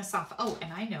clean this off. Oh,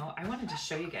 and I wanted to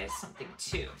show you guys something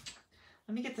too.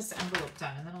 Let me get this envelope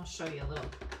done and then I'll show you a little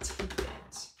tidbit.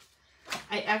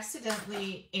 I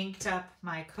accidentally inked up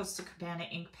my Coastal Cabana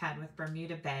ink pad with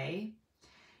Bermuda Bay.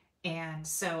 And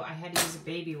so I had to use a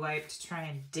baby wipe to try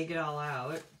and dig it all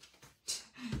out. Do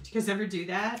you guys ever do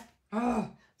that? Oh,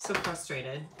 so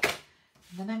frustrated.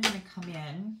 And then I'm going to come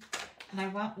in and I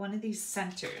want one of these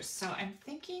centers. So I'm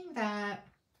thinking that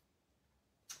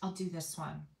I'll do this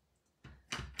one.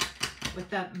 with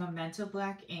that Memento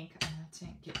black ink. Oh, that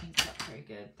didn't get inked up very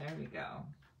good. There we go.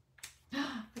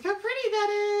 Look how pretty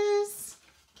that is.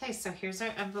 Okay, so here's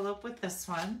our envelope with this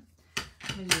one.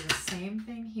 I'm gonna do the same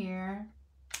thing here.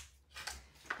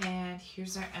 And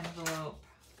here's our envelope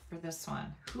for this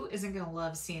one. Who isn't gonna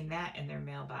love seeing that in their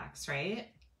mailbox, right?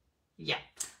 Yeah.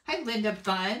 Hi, Linda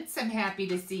Bunce. I'm happy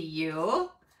to see you.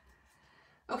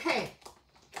 Okay,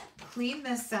 clean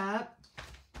this up.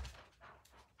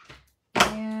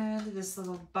 And this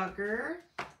little bugger.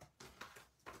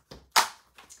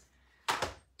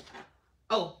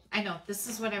 Oh, I know. This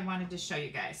is what I wanted to show you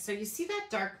guys. So you see that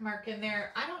dark mark in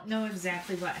there? I don't know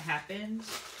exactly what happened.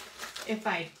 If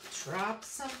I dropped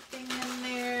something in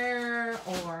there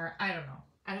or I don't know.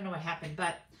 I don't know what happened,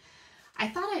 but I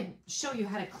thought I'd show you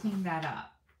how to clean that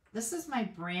up. This is my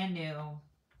brand new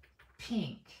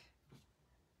pink,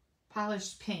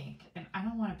 polished pink, and I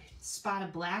don't want a spot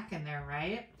of black in there,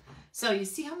 right? So you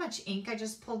see how much ink I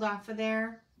just pulled off of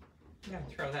there? I'm gonna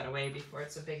throw that away before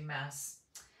it's a big mess.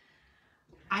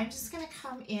 I'm just gonna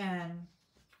come in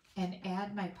and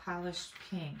add my polished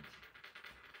pink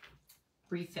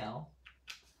refill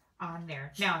on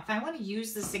there. Now, if I want to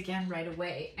use this again right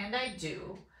away, and I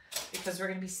do, because we're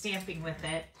going to be stamping with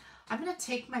it, I'm going to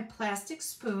take my plastic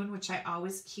spoon, which I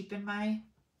always keep in my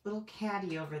little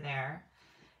caddy over there,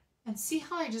 and see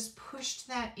how I just pushed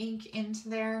that ink into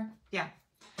there? Yeah.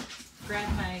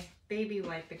 Grab my baby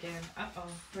wipe again. Uh-oh,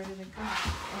 where did it go?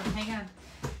 Oh, hang on.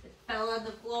 It fell on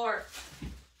the floor.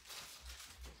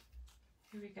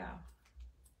 Here we go.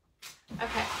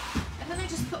 Okay, and then I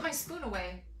just put my spoon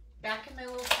away, back in my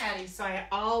little caddy, so I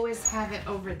always have it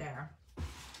over there.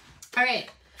 All right,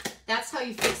 that's how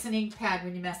you fix an ink pad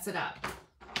when you mess it up.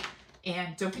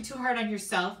 And don't be too hard on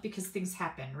yourself because things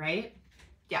happen, right?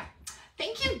 Yeah.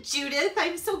 Thank you, Judith.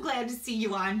 I'm so glad to see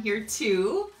you on here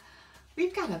too.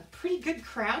 We've got a pretty good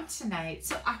crowd tonight.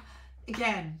 So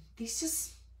again,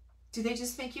 do they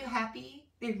just make you happy?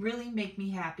 They really make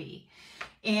me happy.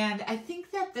 And I think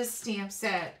that this stamp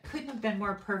set couldn't have been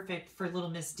more perfect for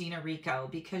little Miss Dina Rico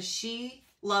because she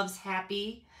loves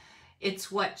happy.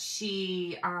 It's what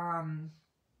she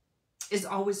is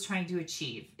always trying to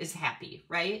achieve, is happy,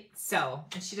 right? So,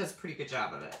 and she does a pretty good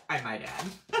job of it, I might add.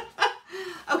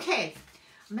 Okay,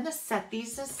 I'm gonna set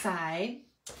these aside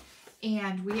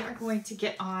and we are going to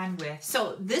get on with,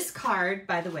 so this card,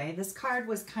 by the way, this card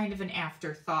was kind of an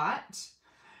afterthought.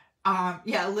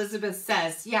 Yeah, Elizabeth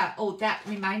says, yeah, oh, that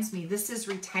reminds me, this is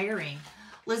retiring.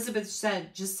 Elizabeth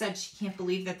just said she can't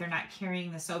believe that they're not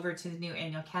carrying this over to the new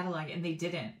annual catalog, and they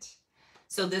didn't.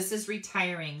 So this is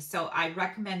retiring. So I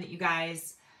recommend that you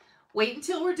guys wait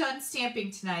until we're done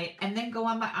stamping tonight and then go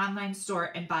on my online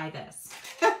store and buy this.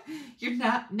 You're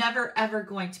never, ever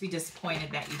going to be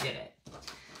disappointed that you did it.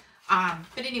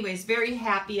 But anyways, very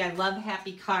happy. I love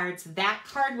happy cards. That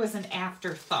card was an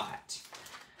afterthought.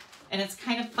 And it's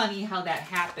kind of funny how that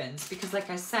happens because like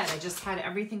I said, I just had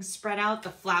everything spread out. The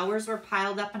flowers were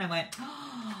piled up and I went,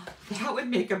 oh, that would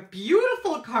make a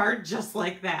beautiful card just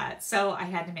like that. So I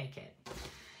had to make it.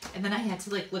 And then I had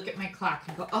to like look at my clock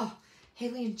and go, oh,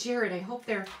 Haley and Jared, I hope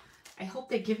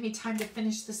they give me time to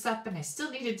finish this up. And I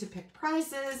still needed to pick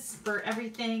prizes for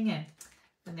everything. And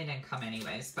then they didn't come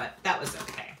anyways, but that was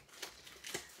okay.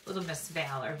 Little Miss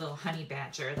Val, or little honey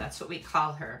badger, that's what we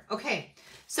call her. Okay,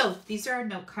 so these are our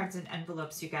note cards and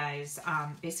envelopes, you guys.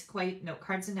 Basic white note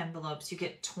cards and envelopes. You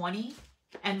get 20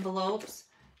 envelopes,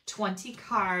 20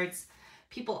 cards.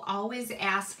 People always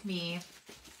ask me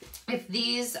if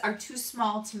these are too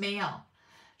small to mail.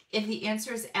 And the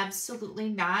answer is absolutely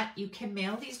not. You can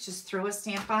mail these, just throw a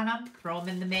stamp on them, throw them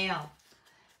in the mail.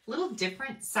 Little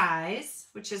different size,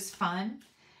 which is fun.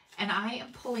 And I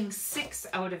am pulling 6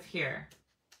 out of here.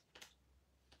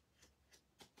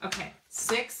 Okay,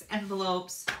 6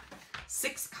 envelopes,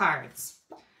 6 cards.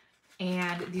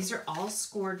 And these are all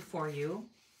scored for you.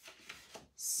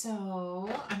 So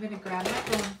I'm going to grab my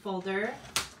bone folder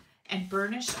and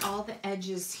burnish all the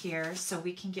edges here so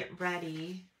we can get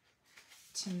ready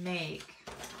to make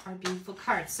our beautiful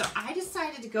cards. So I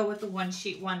decided to go with the One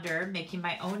Sheet Wonder, making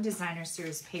my own designer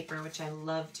series paper, which I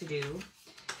love to do.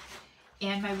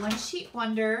 And my One Sheet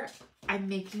Wonder, I'm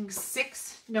making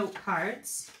 6 note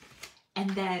cards. And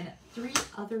then 3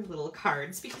 other little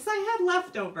cards because I had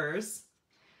leftovers.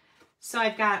 So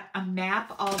I've got a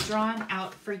map all drawn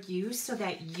out for you so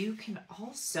that you can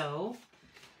also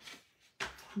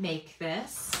make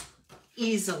this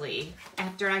easily.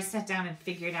 After I sat down and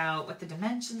figured out what the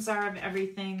dimensions are of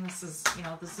everything, this is, you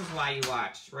know, this is why you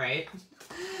watch, right?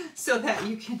 So that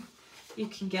you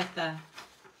can get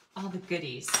all the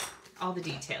goodies, all the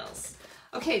details.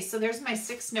 Okay, so there's my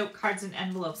 6 note cards and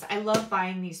envelopes. I love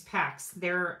buying these packs.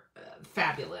 They're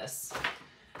fabulous.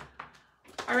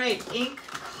 All right, ink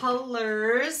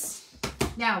colors.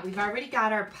 Now, we've already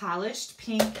got our polished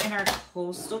pink and our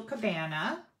Coastal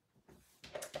Cabana.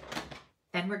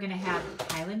 Then we're going to have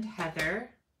Highland Heather,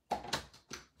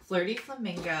 Flirty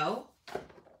Flamingo,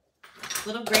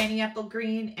 Little Granny Apple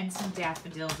Green, and some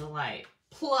Daffodil Delight.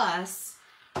 Plus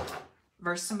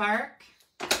Versamark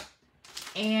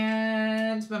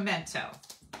and Memento.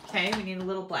 Okay, we need a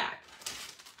little black.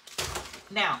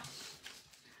 Now,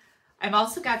 I've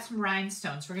also got some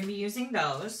rhinestones. We're going to be using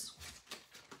those.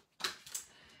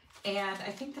 And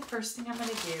I think the first thing I'm going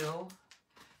to do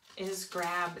is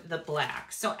grab the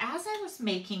black. So as I was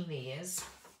making these,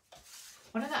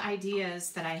 one of the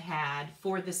ideas that I had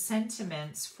for the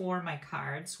sentiments for my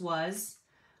cards was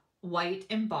white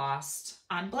embossed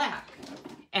on black.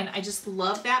 And I just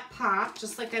love that pop,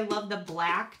 just like I love the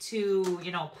black to,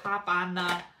 you know, pop on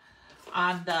the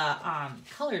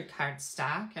colored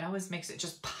cardstock. It always makes it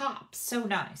just pop so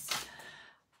nice.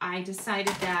 I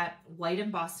decided that white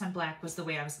embossed on black was the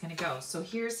way I was going to go. So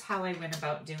here's how I went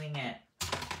about doing it.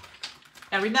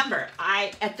 Now remember,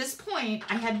 at this point,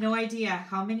 I had no idea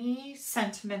how many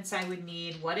sentiments I would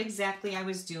need, what exactly I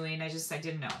was doing. I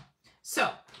didn't know.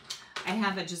 So I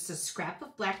have just a scrap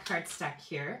of black cardstock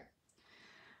here.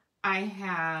 I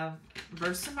have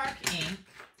Versamark ink,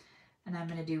 and I'm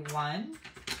going to do 1,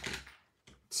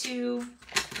 2,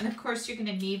 and of course you're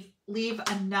going to leave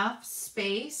enough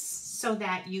space so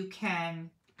that you can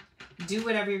do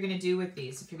whatever you're going to do with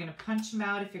these. If you're going to punch them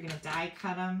out, if you're going to die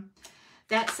cut them.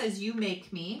 That says You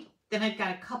Make Me. Then I've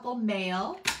got a couple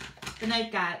mail. Then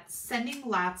I've got Sending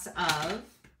Lots Of.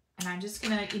 And I'm just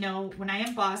going to, you know, when I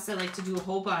emboss, I like to do a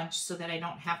whole bunch so that I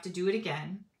don't have to do it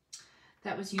again.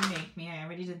 That was You Make Me. I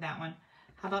already did that one.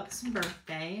 How about some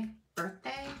birthday?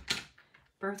 Birthday,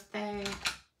 birthday,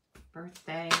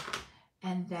 birthday.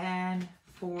 And then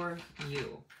For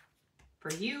You.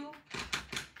 For you,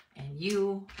 and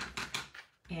you,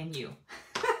 and you.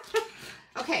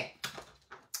 Okay.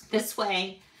 This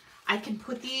way, I can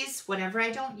put these, whatever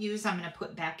I don't use, I'm going to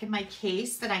put back in my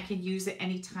case that I can use at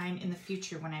any time in the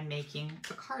future when I'm making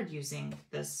the card using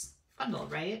this bundle,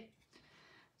 right?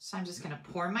 So I'm just going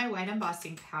to pour my white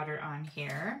embossing powder on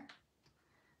here.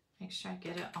 Make sure I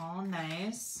get it all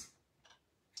nice.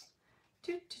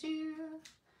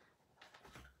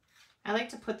 I like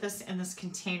to put this in this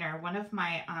container. One of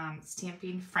my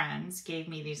stamping friends gave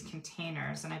me these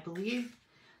containers, and I believe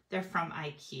they're from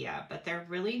IKEA, but they're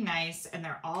really nice and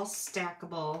they're all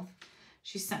stackable.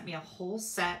 She sent me a whole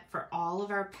set for all of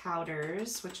our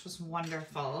powders, which was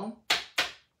wonderful.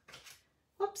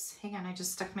 Whoops, hang on, I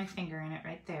just stuck my finger in it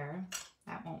right there.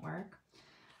 That won't work.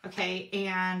 Okay,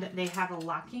 and they have a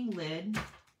locking lid.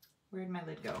 Where'd my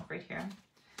lid go? Right here.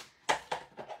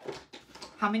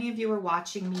 How many of you were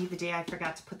watching me the day I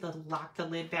forgot to lock the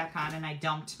lid back on and I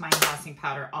dumped my embossing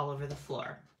powder all over the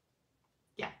floor?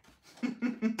 Yeah.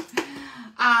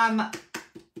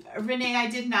 Renee, I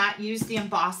did not use the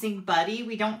embossing buddy.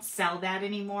 We don't sell that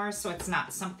anymore, so it's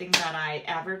not something that I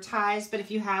advertise, but if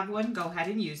you have one, go ahead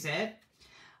and use it.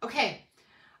 Okay.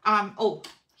 Oh,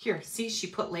 here, see, she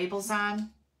put labels on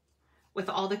with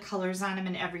all the colors on them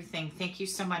and everything. Thank you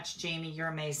so much, Jamie. You're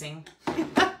amazing. I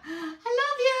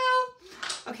love you.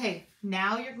 Okay,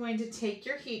 now you're going to take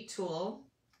your heat tool,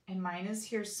 and mine is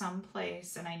here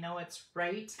someplace, and I know it's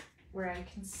right where I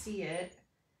can see it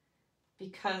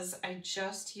because I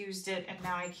just used it and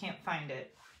now I can't find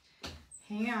it.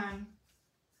 Hang on.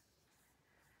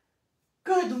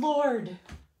 Good Lord.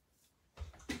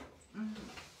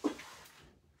 Oh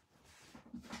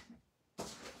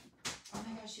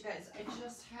my gosh, you guys, I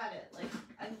just had it. Like,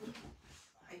 I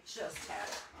just had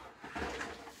it.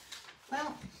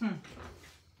 Well,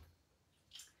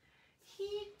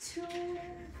 heat tool.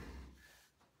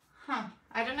 Huh,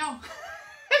 I don't know.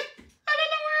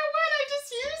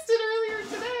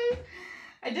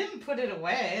 I didn't put it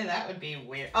away. That would be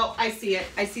weird. Oh, I see it.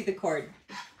 I see the cord.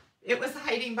 It was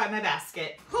hiding by my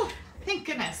basket. Whew, thank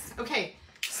goodness. Okay,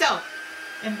 so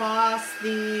emboss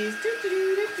these.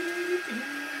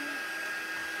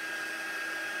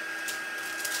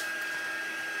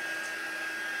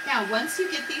 Now, once you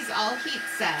get these all heat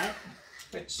set,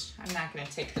 which I'm not going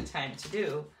to take the time to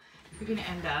do, you're going to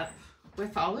end up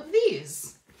with all of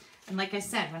these. And like I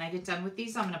said, when I get done with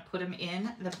these, I'm going to put them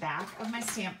in the back of my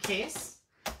stamp case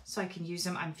so I can use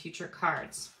them on future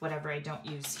cards, whatever I don't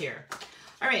use here.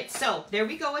 All right, so there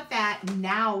we go with that.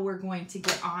 Now we're going to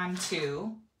get on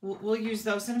to, we'll use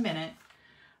those in a minute.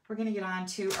 We're going to get on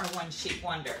to our One Sheet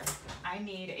Wonder. I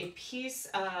need a piece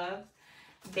of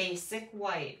basic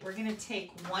white. We're going to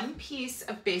take one piece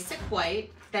of basic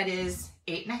white that is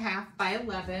 8.5 by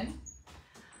 11.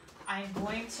 I'm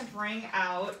going to bring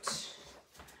out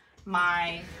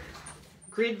my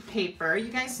grid paper. You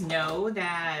guys know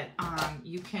that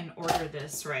you can order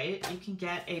this, right? You can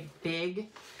get a big,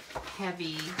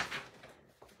 heavy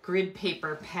grid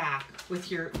paper pack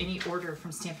with your any order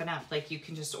from Stampin' Up. Like, you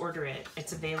can just order it.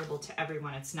 It's available to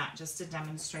everyone. It's not just a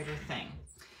demonstrator thing.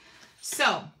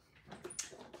 So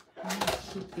I'm gonna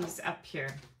keep these up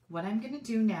here. What I'm gonna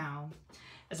do now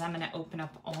is I'm gonna open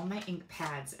up all my ink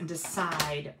pads and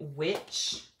decide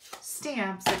which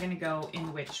stamps are gonna go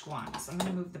in which ones. I'm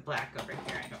gonna move the black over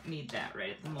here. I don't need that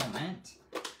right at the moment.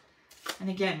 And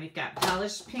again, we've got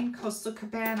Polished Pink, Coastal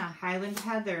Cabana, Highland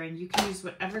Heather, and you can use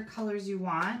whatever colors you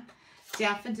want.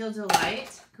 Daffodil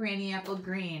Delight, Granny Apple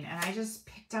Green, and I just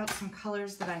picked out some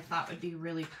colors that I thought would be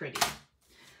really pretty.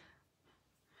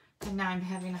 And now I'm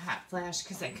having a hot flash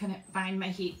because I couldn't find my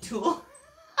heat tool.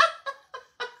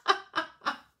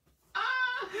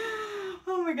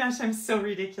 Oh my gosh, I'm so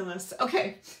ridiculous.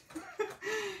 Okay,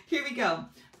 here we go.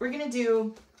 We're gonna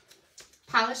do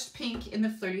Polished Pink in the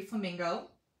Flirty Flamingo.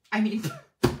 I mean,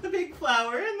 the big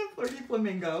flower and the Flirty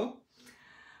Flamingo.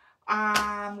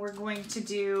 We're going to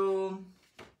do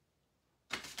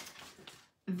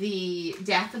the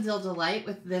Daffodil Delight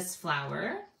with this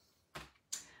flower.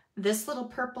 This little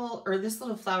purple, or this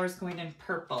little flower is going in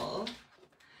purple.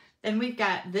 Then we've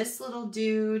got this little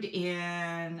dude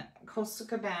in Coastal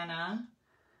Cabana.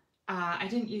 I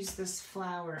didn't use this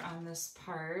flower on this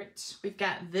part. We've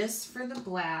got this for the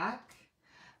black.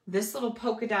 This little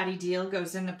polka dotty deal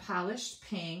goes in the Polished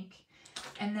Pink.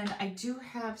 And then I do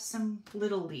have some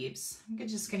little leaves. I'm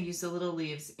just going to use the little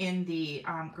leaves in the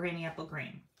Granny Apple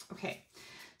Green. Okay,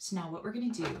 so now what we're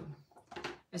going to do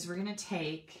is we're going to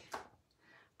take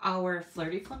our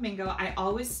Flirty Flamingo. I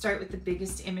always start with the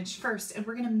biggest image first, and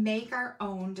we're going to make our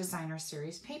own designer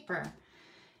series paper.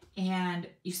 And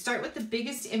you start with the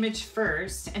biggest image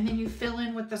first, and then you fill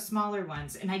in with the smaller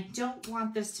ones. And I don't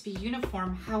want this to be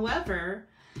uniform. However,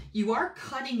 you are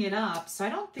cutting it up, so I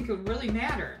don't think it would really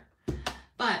matter.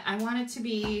 But I want it to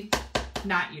be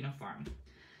not uniform.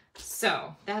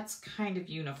 So that's kind of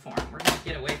uniform. We're going to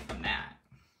get away from that.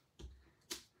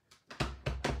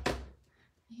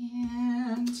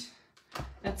 And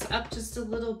that's up just a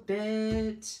little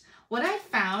bit. What I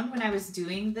found when I was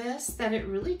doing this, that it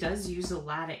really does use a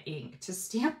lot of ink to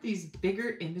stamp these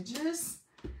bigger images.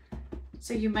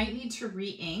 So you might need to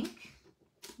re-ink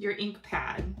your ink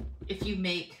pad if you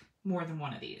make more than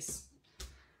one of these.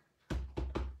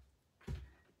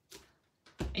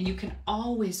 And you can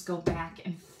always go back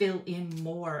and fill in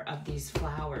more of these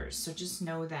flowers. So just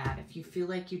know that if you feel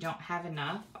like you don't have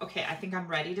enough. Okay, I think I'm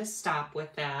ready to stop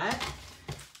with that.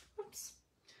 Oops.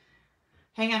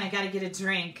 Hang on, I gotta get a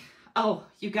drink. Oh,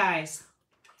 you guys.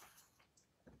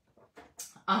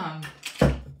 What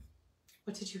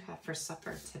did you have for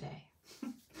supper today?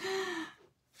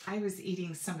 I was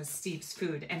eating some of Steve's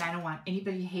food, and I don't want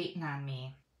anybody hating on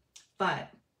me,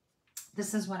 but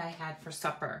this is what I had for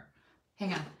supper.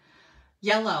 Hang on.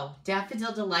 Yellow,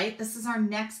 Daffodil Delight. This is our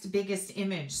next biggest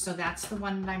image, so that's the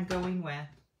one that I'm going with.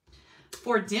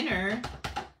 For dinner,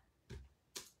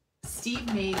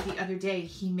 Steve made the other day,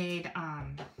 he made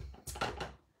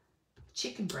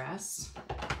chicken breast,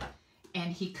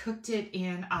 and he cooked it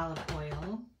in olive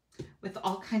oil with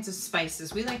all kinds of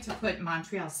spices. We like to put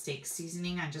Montreal steak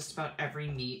seasoning on just about every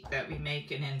meat that we make,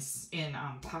 and in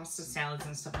pasta salads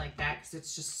and stuff like that, because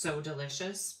it's just so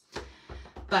delicious.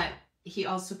 But he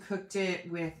also cooked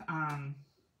it with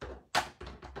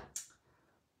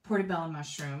portobello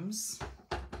mushrooms.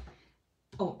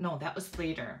 Oh, no, that was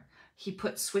later. He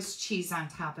put Swiss cheese on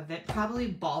top of it, probably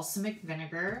balsamic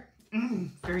vinegar.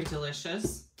 Very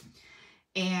delicious.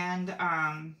 And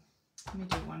let me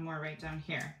do one more right down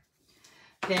here.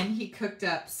 Then he cooked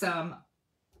up some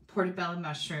portobello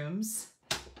mushrooms,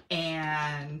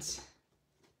 and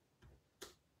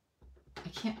I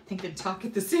can't think and talk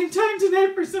at the same time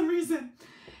tonight for some reason.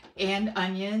 And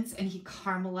onions, and he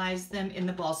caramelized them in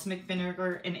the balsamic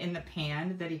vinegar and in the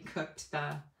pan that he cooked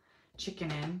the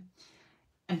chicken in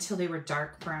until they were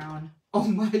dark brown. Oh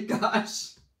my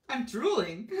gosh, I'm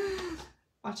drooling.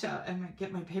 Watch out, I might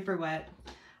get my paper wet.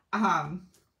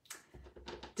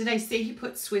 Did I say he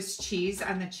put Swiss cheese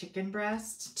on the chicken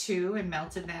breast too and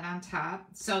melted that on top?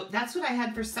 So that's what I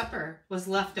had for supper, was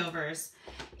leftovers.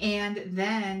 And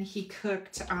then he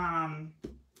cooked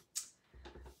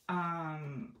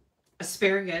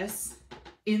asparagus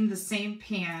in the same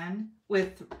pan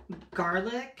with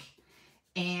garlic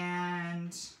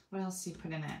and what else did he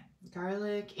put in it?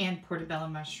 Garlic and portobello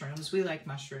mushrooms. We like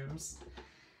mushrooms.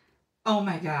 Oh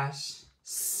my gosh,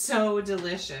 so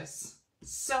delicious.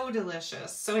 So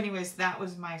delicious. So anyways, that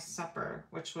was my supper,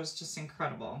 which was just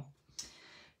incredible.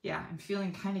 Yeah, I'm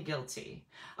feeling kind of guilty.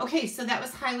 Okay, so that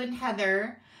was Highland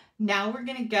Heather. Now we're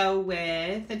gonna go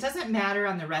with, it doesn't matter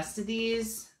on the rest of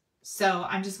these, so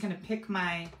I'm just gonna pick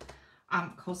my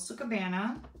Coastal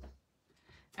Cabana,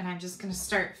 and I'm just gonna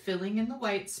start filling in the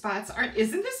white spots.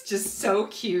 Isn't this just so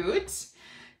cute?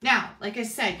 Now, like I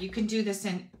said, you can do this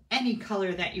in any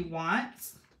color that you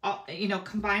want. You know,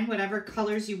 combine whatever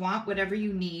colors you want, whatever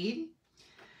you need.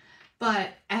 But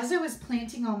as I was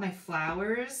planting all my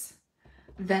flowers,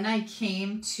 then I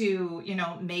came to, you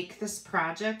know, make this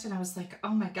project, and I was like, oh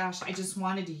my gosh, I just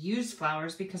wanted to use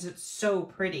flowers because it's so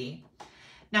pretty.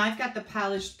 Now I've got the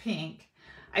polished pink.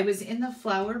 I was in the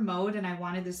flower mode and I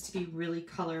wanted this to be really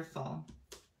colorful.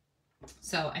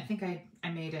 So I think I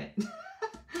made it.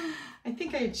 I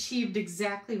think I achieved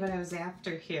exactly what I was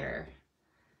after here.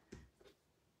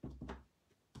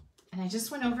 And I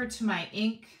just went over to my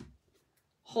ink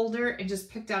holder and just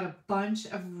picked out a bunch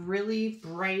of really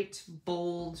bright,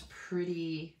 bold,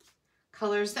 pretty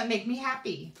colors that make me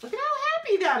happy. Look at how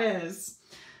happy that is.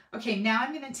 Okay, now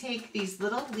I'm going to take these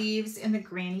little leaves in the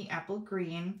Granny Apple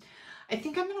Green. I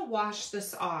think I'm going to wash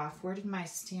this off. Where did my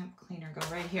stamp cleaner go?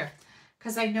 Right here.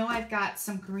 Because I know I've got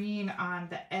some green on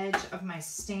the edge of my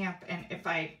stamp, and if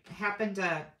I happen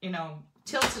to, you know,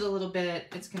 tilt it a little bit,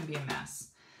 it's going to be a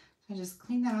mess. So I just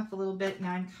clean that off a little bit.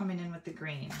 Now I'm coming in with the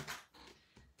green.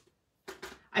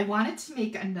 I wanted to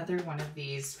make another one of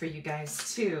these for you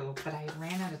guys too, but I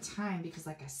ran out of time because,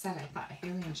 like I said, I thought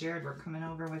Haley and Jared were coming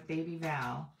over with baby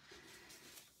Val.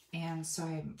 And so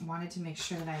I wanted to make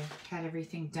sure that I had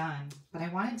everything done. But I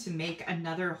wanted to make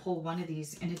another whole one of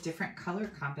these in a different color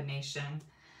combination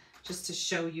just to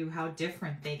show you how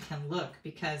different they can look,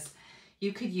 because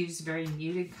you could use very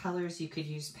muted colors. You could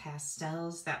use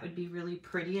pastels. That would be really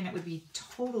pretty, and it would be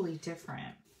totally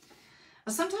different.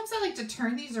 Well, sometimes I like to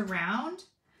turn these around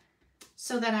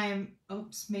so that I'm,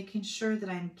 making sure that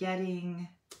I'm getting,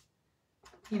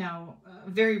 you know,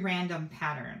 very random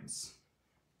patterns.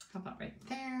 How about right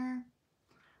there?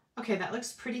 Okay, that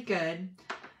looks pretty good.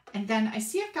 And then I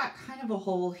see I've got kind of a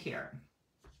hole here.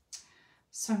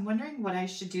 So I'm wondering what I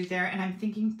should do there, and I'm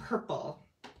thinking purple.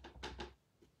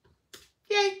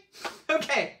 Yay!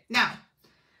 Okay, now,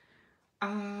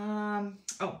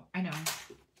 oh, I know.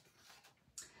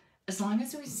 As long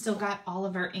as we still got all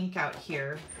of our ink out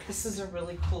here, this is a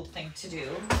really cool thing to do.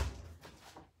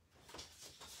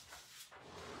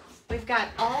 We've got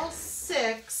all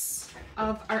 6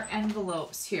 of our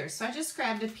envelopes here. So I just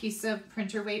grabbed a piece of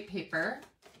printer weight paper.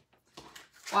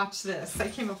 Watch this. I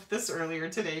came up with this earlier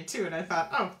today too, and I thought,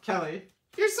 oh, Kelly,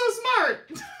 you're so smart.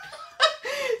 Do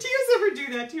you guys ever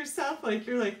do that to yourself? Like,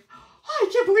 you're like, oh,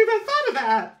 I can't believe I thought of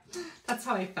that. That's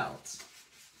how I felt.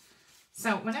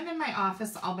 So when I'm in my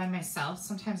office all by myself,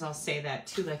 sometimes I'll say that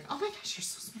too, like, oh my gosh, you're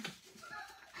so smart.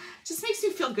 Just makes me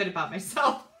feel good about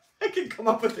myself. I can come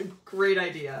up with a great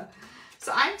idea.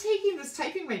 So I'm taking this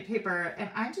typing weight paper and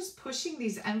I'm just pushing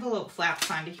these envelope flaps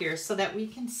onto here so that we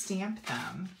can stamp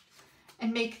them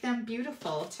and make them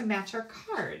beautiful to match our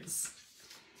cards.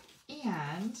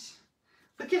 And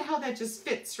look at how that just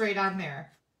fits right on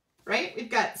there, right?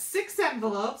 We've got 6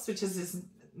 envelopes, which is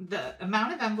the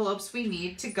amount of envelopes we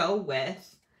need to go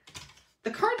with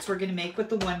the cards we're going to make with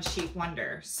the One Sheet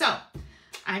Wonder. So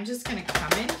I'm just going to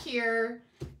come in here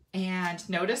and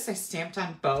notice I stamped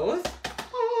on both.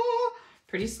 Oh,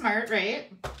 pretty smart,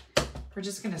 right? We're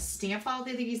just going to stamp all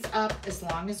of these up as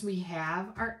long as we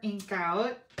have our ink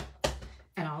out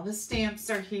and all the stamps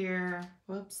are here.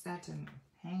 Whoops, that didn't,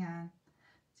 hang on.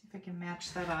 See if I can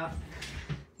match that up.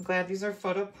 I'm glad these are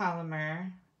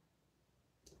photopolymer.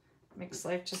 Makes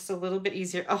life just a little bit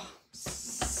easier. Oh,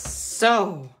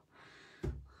 so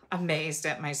amazed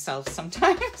at myself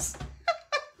sometimes.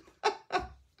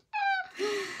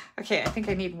 Okay, I think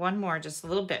I need one more, just a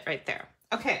little bit right there.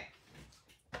 Okay,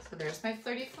 so there's my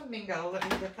Flirty Flamingo. Let me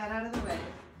get that out of the way.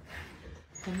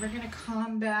 Then we're gonna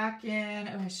come back in.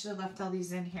 Oh, I should have left all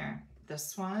these in here.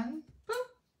 This one, boop,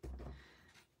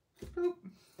 boop.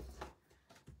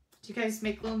 Do you guys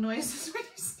make little noises when you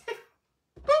say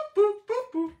boop, boop,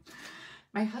 boop, boop?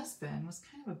 My husband was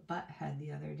kind of a butthead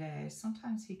the other day.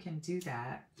 Sometimes he can do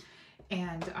that.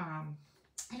 And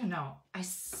I don't know,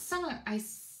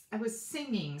 I was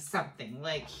singing something.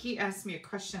 Like, he asked me a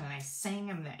question and I sang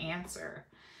him the answer.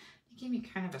 He gave me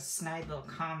kind of a snide little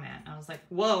comment. I was like,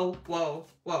 whoa, whoa,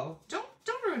 whoa. Don't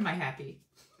ruin my happy.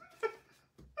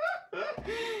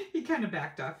 He kind of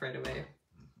backed off right away.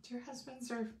 Do your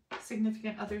husbands or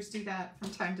significant others do that from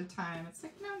time to time? It's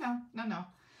like, no, no, no, no.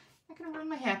 I'm not going to ruin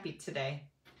my happy today.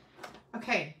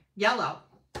 Okay, yellow.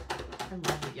 I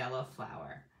love the yellow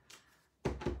flower.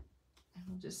 And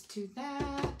we'll just do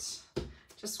that.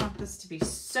 Just want this to be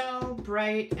so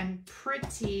bright and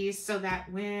pretty so that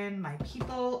when my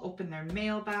people open their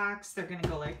mailbox, they're gonna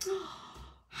go like, oh,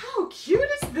 how cute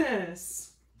is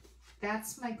this?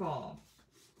 That's my goal.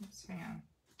 Let's hang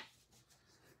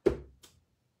on.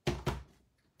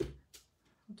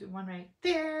 I'll do one right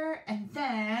there. And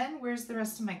then where's the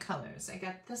rest of my colors? I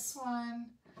got this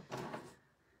one.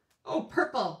 Oh,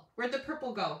 purple. Where'd the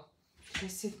purple go? Did I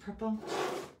see the purple?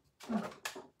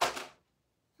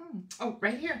 Oh,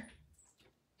 right here.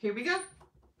 Here we go.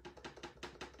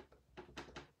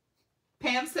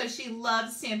 Pam says she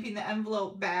loves stamping the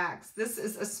envelope backs. This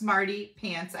is a Smarty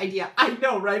Pants idea. I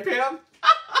know, right, Pam?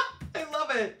 I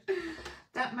love it.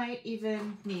 That might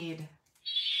even need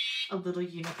a little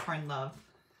unicorn love.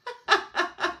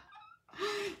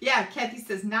 Yeah, Kathy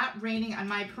says, not raining on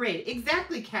my parade.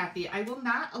 Exactly, Kathy. I will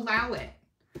not allow it.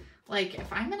 Like,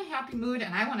 if I'm in a happy mood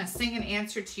and I want to sing an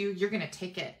answer to you, you're going to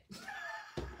take it.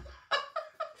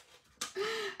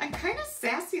 I'm kind of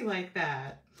sassy like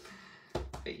that.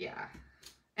 But yeah.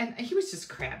 And he was just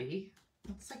crabby.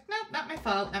 It's like, nope, not my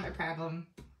fault, not my problem.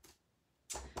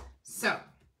 So,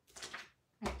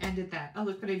 I ended that. Oh,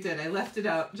 look what I did. I left it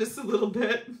out just a little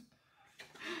bit.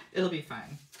 It'll be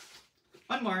fine.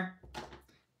 One more.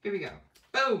 Here we go.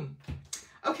 Boom.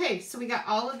 Okay, so we got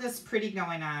all of this pretty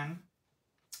going on.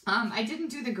 I didn't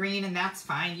do the green, and that's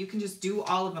fine. You can just do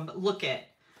all of them, but look at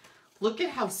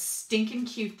how stinking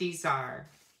cute these are.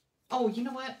 Oh, you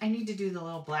know what? I need to do the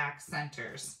little black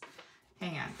centers.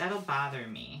 Hang on, that'll bother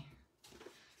me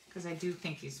because I do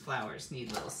think these flowers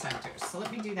need little centers. So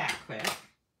let me do that quick.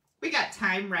 We got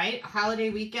time, right? Holiday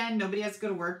weekend. Nobody has to go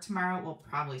to work tomorrow. Well,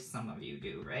 probably some of you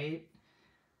do, right?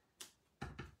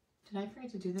 Did I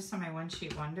forget to do this on my one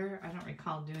sheet wonder? I don't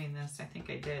recall doing this. I think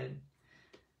I did.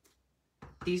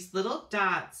 These little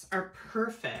dots are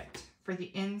perfect for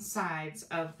the insides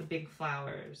of the big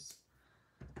flowers.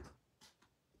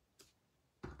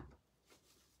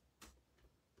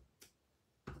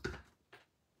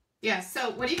 Yeah, so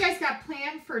what do you guys got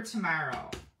planned for tomorrow?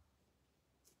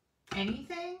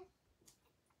 Anything?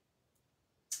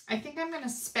 I think I'm going to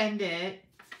spend it.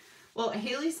 Well,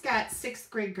 Haley's got 6th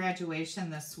grade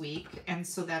graduation this week, and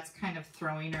so that's kind of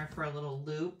throwing her for a little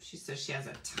loop. She says she has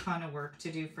a ton of work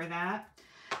to do for that.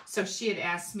 So she had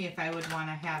asked me if I would want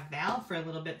to have Val for a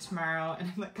little bit tomorrow,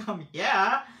 and I'm like,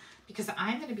 yeah, because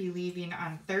I'm going to be leaving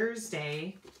on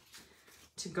Thursday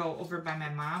to go over by my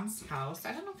mom's house.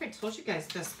 I don't know if I told you guys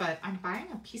this, but I'm buying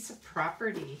a piece of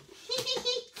property.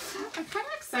 I'm kind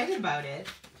of excited about it.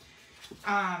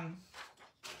 I'm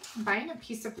buying a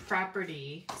piece of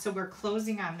property, so we're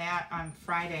closing on that on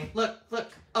Friday. Look.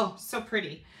 Oh, so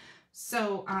pretty.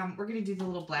 So we're going to do the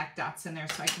little black dots in there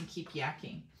so I can keep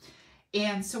yakking.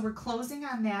 And so we're closing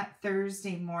on that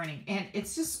Thursday morning. And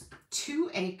it's just 2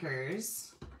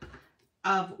 acres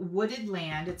of wooded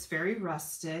land. It's very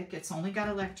rustic. It's only got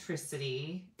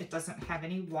electricity. It doesn't have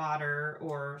any water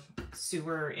or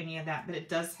sewer or any of that, but it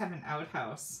does have an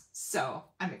outhouse. So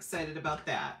I'm excited about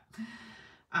that.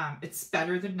 It's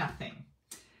better than nothing.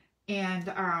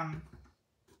 And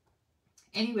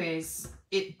anyways,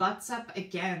 it butts up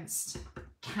against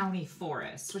county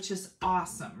forests, which is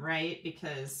awesome, right?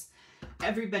 Because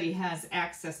everybody has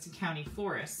access to county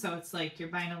forests. So it's like you're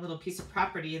buying a little piece of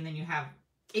property and then you have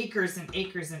acres and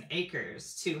acres and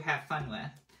acres to have fun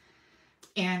with.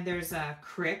 And there's a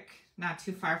creek not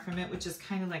too far from it, which is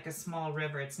kind of like a small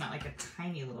river. It's not like a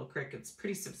tiny little creek. It's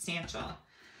pretty substantial.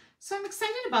 So I'm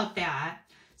excited about that.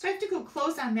 So I have to go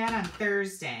close on that on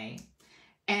Thursday.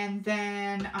 And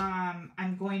then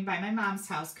I'm going by my mom's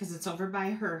house because it's over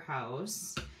by her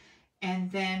house.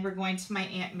 And then we're going to my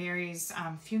Aunt Mary's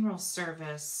funeral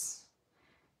service.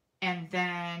 And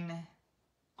then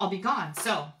I'll be gone.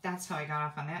 So that's how I got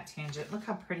off on that tangent. Look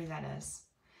how pretty that is.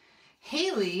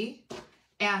 Haley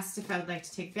asked if I would like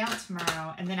to take Val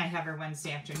tomorrow. And then I have her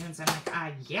Wednesday afternoons. I'm like,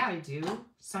 yeah, I do.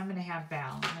 So I'm going to have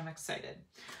Val. And I'm excited.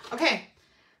 Okay.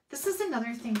 This is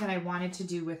another thing that I wanted to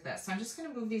do with this. I'm just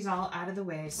going to move these all out of the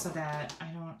way so that I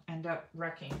don't end up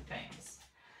wrecking things.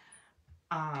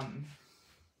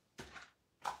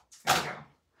 There we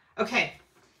go. Okay.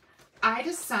 I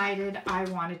decided I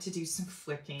wanted to do some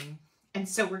flicking. And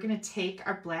so we're going to take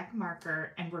our black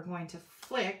marker and we're going to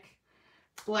flick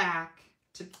black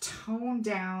to tone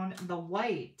down the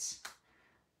white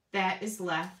that is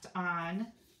left on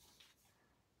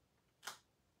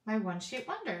my One Shape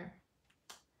Wonder.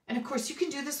 And of course you can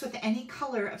do this with any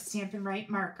color of Stampin' Write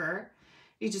marker.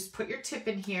 You just put your tip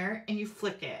in here and you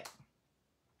flick it.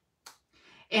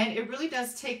 And it really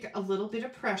does take a little bit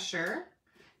of pressure.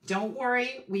 Don't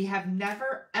worry, we have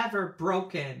never ever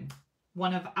broken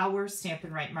one of our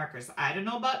Stampin' Write markers. I don't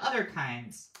know about other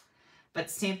kinds, But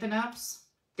Stampin' Ups,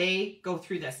 they go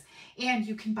through this. And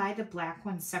you can buy the black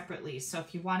one separately. So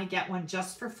if you want to get one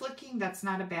just for flicking, that's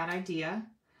not a bad idea.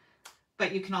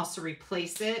 But you can also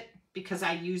replace it because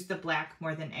I use the black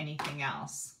more than anything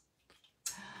else.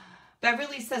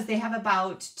 Beverly says they have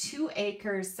about 2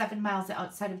 acres, 7 miles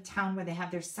outside of town where they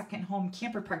have their second home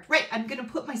camper park. Right, I'm going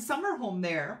to put my summer home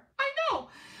there. I know.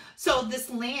 So this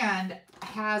land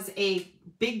has a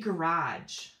big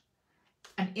garage,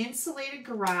 an insulated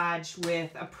garage with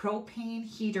a propane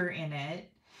heater in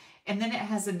it. And then it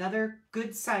has another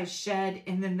good sized shed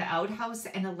and then the outhouse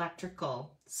and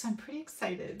electrical. So I'm pretty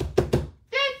excited.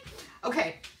 Yay!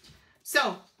 Okay,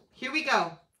 so here we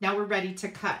go. Now we're ready to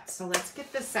cut. So let's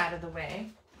get this out of the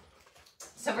way.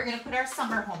 So we're going to put our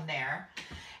summer home there.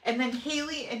 And then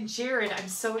Haley and Jared, I'm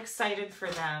so excited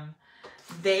for them.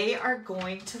 They are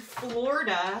going to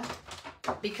Florida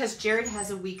because Jared has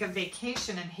a week of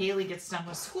vacation and Haley gets done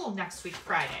with school next week,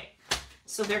 Friday.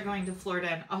 So they're going to Florida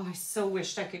and oh, I so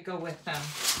wished I could go with them.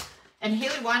 And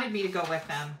Haley wanted me to go with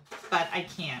them, but I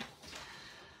can't.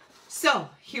 So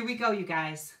here we go, you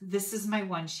guys. This is my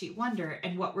one sheet wonder.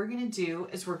 And what we're going to do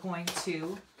is we're going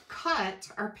to cut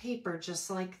our paper just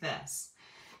like this.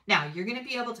 Now you're going to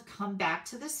be able to come back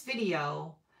to this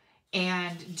video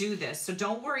and do this. So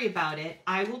don't worry about it.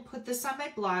 I will put this on my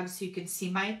blog so you can see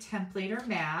my template or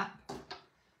map.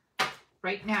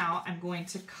 Right now I'm going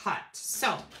to cut.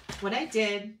 So what I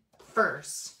did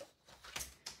first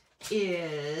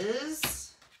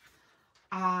is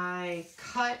I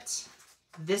cut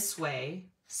this way.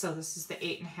 So this is the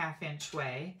 8.5 inch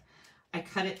way. I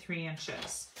cut it 3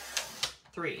 inches.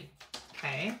 3.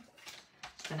 Okay.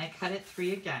 Then I cut it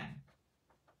 3 again.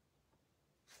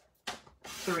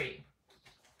 3.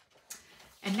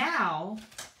 And now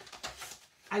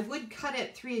I would cut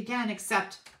it 3 again,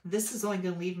 except this is only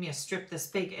going to leave me a strip this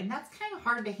big, and that's kind of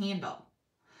hard to handle.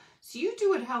 So you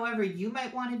do it however you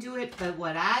might want to do it, but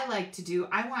what I like to do,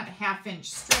 I want 1/2 inch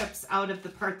strips out of the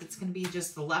part that's going to be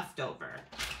just the leftover.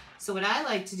 So what I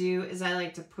like to do is I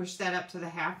like to push that up to the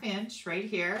 1/2 inch right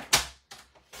here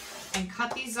and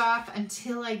cut these off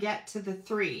until I get to the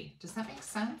 3. Does that make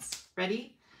sense?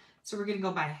 Ready? So we're going to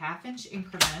go by 1/2 inch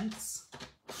increments.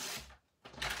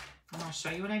 And I'll show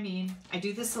you what I mean. I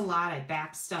do this a lot. I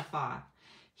back stuff off.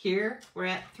 Here we're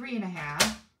at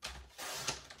 3.5.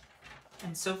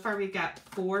 And so far we've got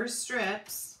 4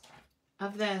 strips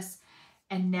of this.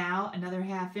 And now another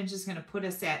 1/2 inch is going to put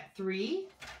us at 3.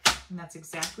 And that's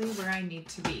exactly where I need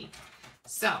to be.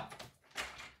 So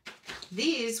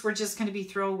these were just going to be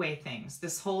throwaway things.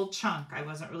 This whole chunk I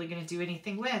wasn't really going to do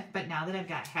anything with. But now that I've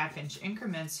got 1/2 inch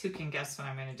increments, who can guess what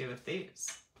I'm going to do with these?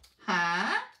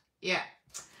 Huh? Yeah.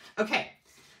 Okay.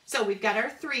 So we've got our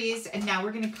 3s, and now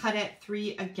we're going to cut at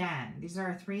 3 again. These are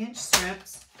our 3 inch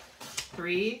strips.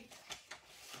 3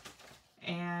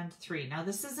 and 3. Now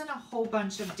this isn't a whole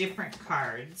bunch of different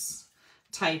cards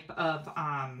type of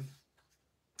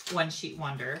one sheet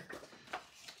wonder.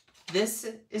 This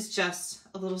is just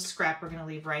a little scrap we're going to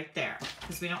leave right there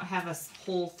because we don't have a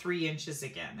whole 3 inches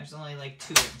again. There's only like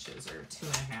 2 inches or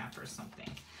 2.5 or something.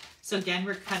 So again,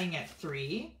 we're cutting at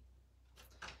 3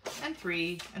 and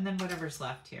 3, and then whatever's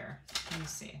left here. Let me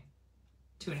see.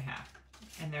 2.5.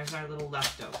 And there's our little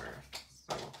leftover.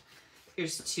 So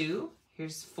here's 2,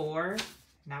 here's 4.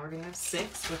 Now we're going to have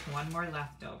 6 with 1 more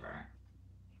leftover.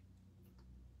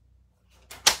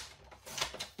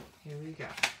 Here we go.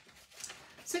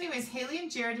 So anyways, Haley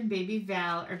and Jared and baby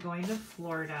Val are going to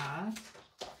Florida.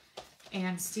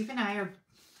 And Steve and I are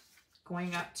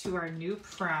going up to our new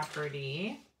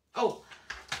property. Oh,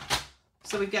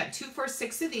 so we've got 2, 4,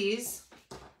 6 of these.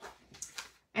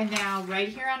 And now right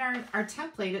here on our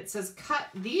template, it says cut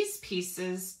these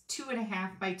pieces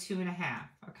 2.5 by 2.5,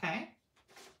 okay?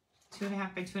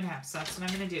 2.5 by 2.5, so that's what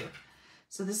I'm gonna do.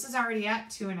 So this is already at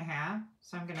 2.5,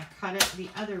 so I'm gonna cut it the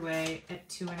other way at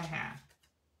 2.5.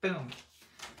 Boom.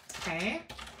 Okay,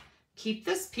 keep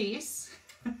this piece.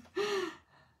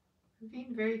 We're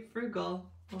being very frugal,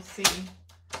 we'll see.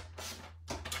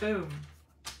 Boom.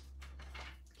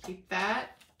 Keep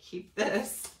that, keep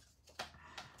this.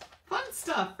 Fun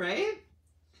stuff, right?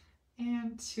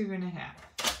 And 2.5.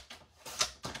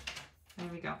 There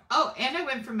we go. Oh, and I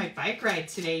went for my bike ride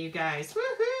today, you guys.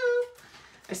 Woohoo!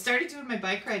 I started doing my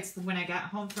bike rides when I got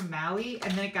home from Maui,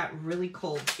 and then it got really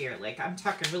cold here. Like, I'm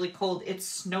talking really cold. It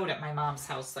snowed at my mom's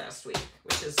house last week,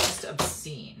 which is just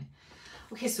obscene.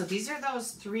 Okay, so these are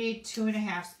those 3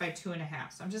 2.5s by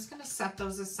 2.5s. So I'm just going to set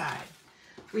those aside.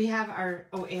 We have our,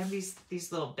 oh, and these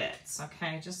little bits,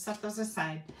 okay? Just set those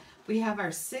aside. We have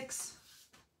our 6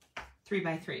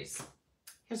 3x3s.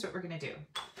 Here's what we're going to do.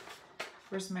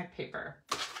 Where's my paper?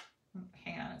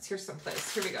 Hang on, it's here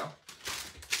someplace. Here we go.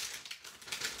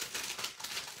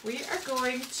 we are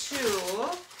going to,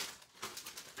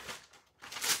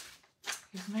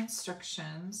 here's my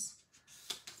instructions.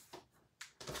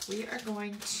 We are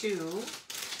going to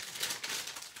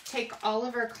take all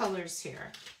of our colors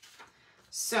here.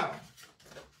 So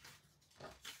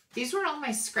these were all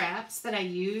my scraps that I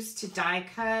used to die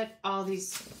cut all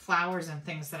these flowers and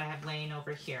things that I have laying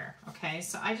over here. Okay,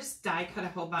 so I just die cut a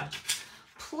whole bunch.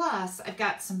 Plus, I've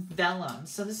got some vellum.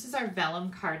 So this is our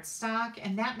vellum cardstock,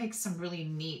 and that makes some really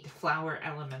neat flower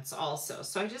elements also.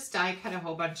 So I just die cut a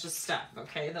whole bunch of stuff.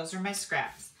 Okay, those are my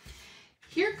scraps.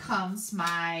 Here comes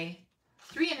my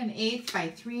 3 1/8 by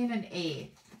 3 1/8,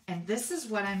 and this is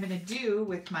what I'm going to do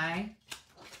with my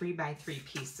 3 by 3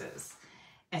 pieces.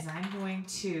 As I'm going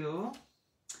to,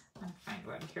 I'll find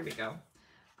one, here we go.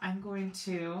 I'm going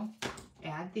to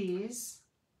add these.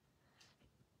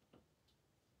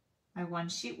 My One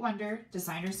Sheet Wonder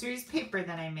Designer Series paper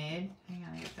that I made. Hang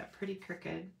on, I got that pretty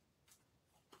crooked.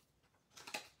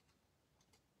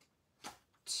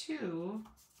 To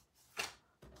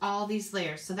all these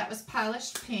layers. So that was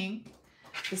Polished Pink.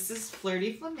 This is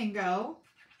Flirty Flamingo.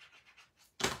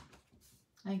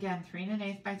 Again, 3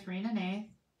 1/8 by 3 1/8.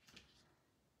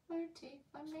 Flirty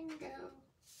Flamingo.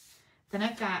 Then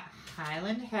I've got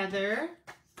Highland Heather.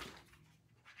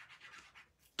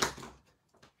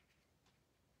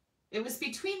 It was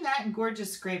between that and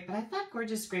Gorgeous Grape, but I thought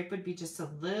Gorgeous Grape would be just a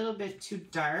little bit too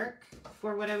dark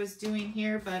for what I was doing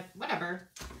here, but whatever.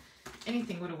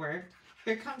 Anything would have worked.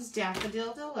 Here comes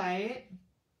Daffodil Delight.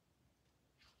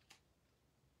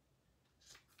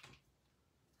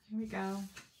 Here we go.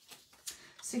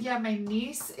 So yeah, my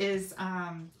niece is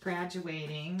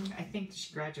graduating. I think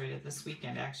she graduated this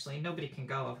weekend, actually. Nobody can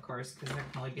go, of course, because there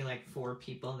can only be like 4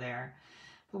 people there.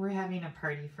 But we're having a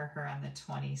party for her on the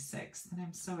 26th, and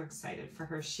I'm so excited for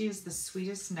her. She is the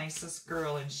sweetest, nicest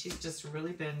girl, and she's just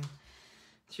really been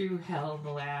through hell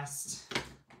the last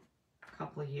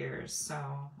couple of years. So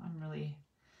I'm really,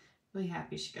 really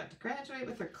happy she got to graduate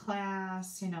with her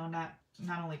class. You know, not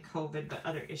only COVID, but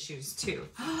other issues too.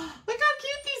 Look how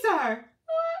cute these are.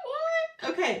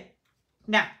 What? Okay,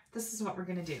 now this is what we're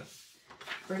gonna do.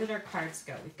 Where did our cards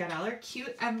go? We've got all our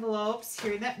cute envelopes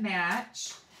here that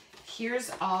match.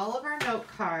 Here's all of our note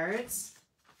cards.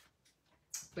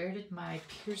 Where did my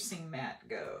piercing mat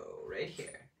go? Right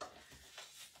here.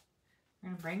 We're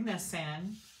going to bring this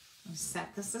in and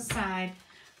set this aside.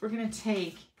 We're going to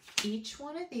take each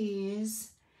one of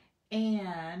these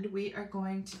and we are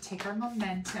going to take our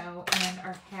memento and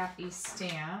our happy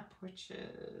stamp, which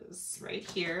is right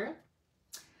here.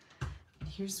 And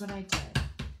here's what I did.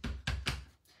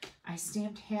 I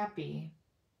stamped happy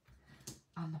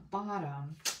on the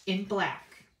bottom in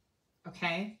black,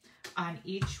 okay, on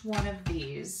each one of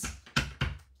these.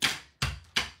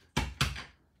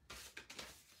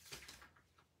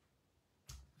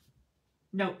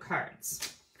 Note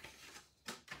cards.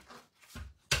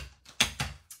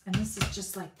 And this is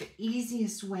just like the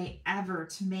easiest way ever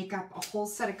to make up a whole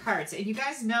set of cards. And you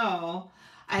guys know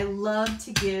I love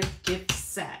to give gift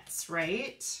sets,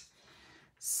 right?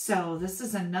 So this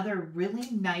is another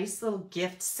really nice little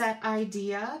gift set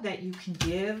idea that you can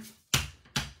give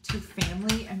to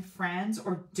family and friends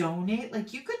or donate.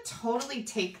 Like you could totally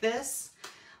take this.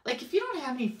 Like if you don't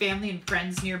have any family and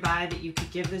friends nearby that you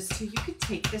could give this to, you could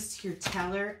take this to your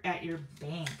teller at your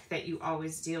bank that you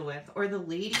always deal with, or the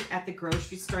lady at the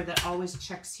grocery store that always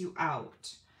checks you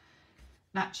out.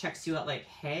 Not checks you out like,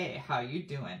 hey, how you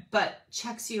doing? But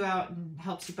checks you out and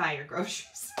helps you buy your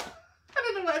groceries.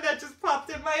 I don't know why that just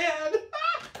popped in my head.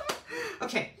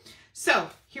 Okay, so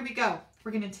here we go.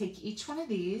 We're going to take each one of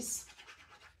these.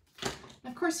 And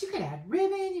of course, you could add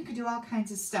ribbon. You could do all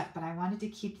kinds of stuff, but I wanted to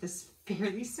keep this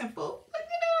fairly simple. Look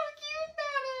at how cute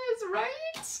that is,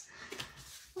 right?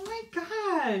 Oh my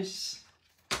gosh.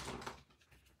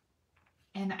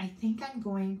 And I think I'm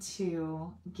going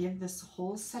to give this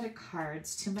whole set of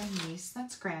cards to my niece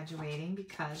that's graduating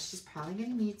because she's probably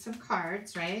going to need some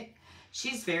cards, right?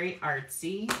 She's very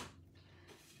artsy,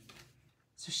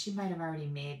 so she might have already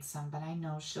made some, but I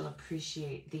know she'll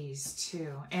appreciate these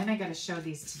too. And I got to show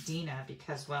these to Dina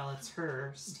because, well, it's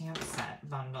her stamp set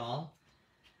bundle,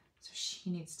 so she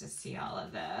needs to see all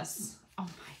of this. Oh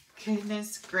my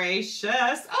goodness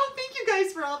gracious. Oh, thank you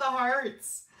guys for all the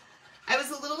hearts. I was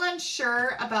a little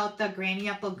unsure about the Granny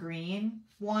Apple Green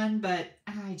one, but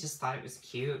I just thought it was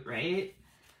cute, right?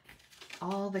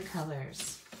 All the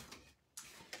colors.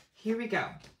 Here we go.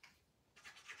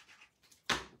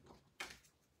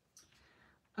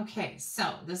 Okay,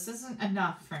 so this isn't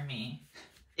enough for me.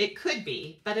 It could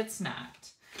be, but it's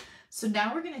not. So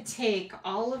now we're going to take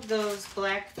all of those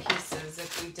black pieces,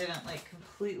 if we didn't like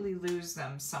completely lose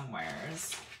them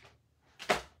somewheres.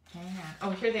 Hang on.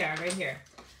 Oh, here they are, right here.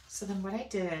 So then what I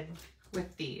did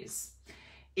with these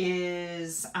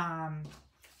is I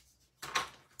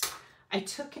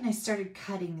took and I started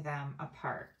cutting them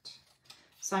apart.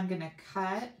 So I'm going to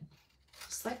cut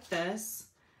just like this,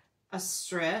 a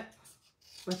strip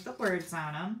with the words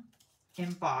on them,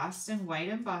 embossed in white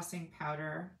embossing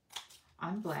powder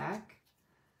on black.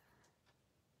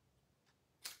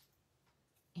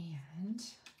 And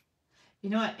you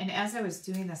know what? And as I was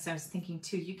doing this, I was thinking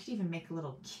too, you could even make a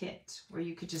little kit where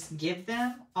you could just give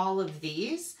them all of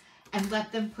these and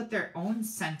let them put their own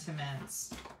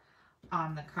sentiments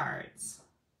on the cards.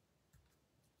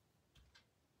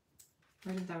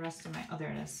 Where did the rest of my, oh,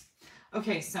 there it is.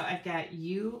 Okay, so I've got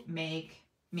you make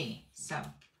me. So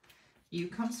you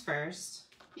comes first.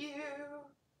 You.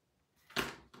 And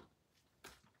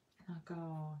I'll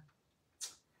go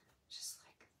just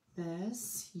like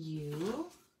this. You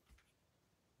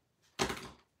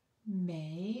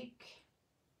make.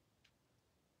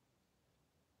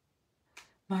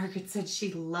 Margaret said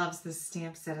she loves the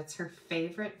stamp set. It's her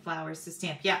favorite flowers to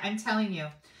stamp. Yeah, I'm telling you.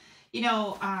 You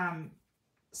know,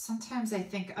 sometimes I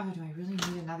think, oh, do I really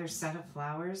need another set of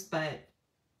flowers? But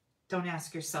don't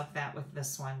ask yourself that with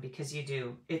this one, because you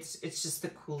do. It's just the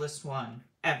coolest one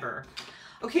ever.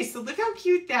 Okay, so look how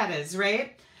cute that is,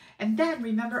 right? And then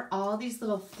remember all these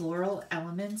little floral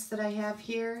elements that I have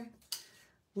here?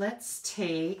 Let's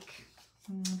take,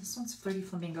 this one's Flirty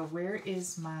Flamingo.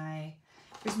 Where's my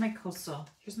coastal?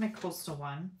 Here's my coastal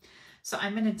one. So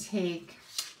I'm going to take,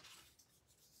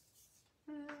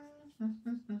 I'm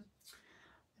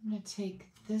going to take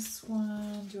this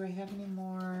one. Do I have any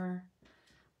more?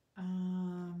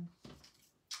 Hang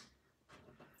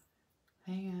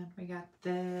on, we got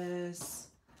this.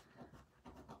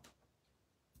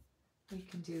 We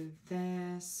can do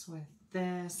this with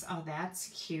this. Oh, that's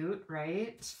cute,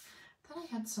 right? I thought I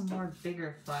had some more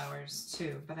bigger flowers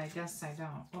too, but I guess I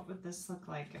don't. What would this look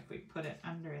like if we put it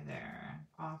under there?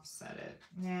 Offset it.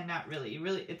 Yeah, not really.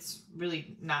 It's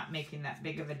really not making that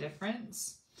big of a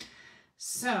difference.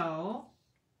 So,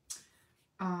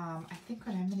 I think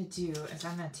what I'm going to do is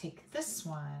I'm going to take this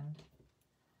one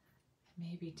and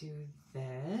maybe do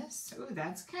this. Ooh,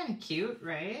 that's kind of cute,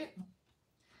 right?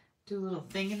 Do a little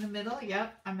thing in the middle.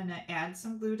 Yep, I'm going to add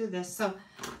some glue to this. So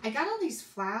I got all these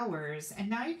flowers, and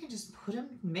now you can just put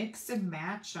them, mix and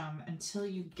match them until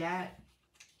you get,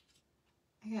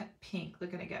 I got pink.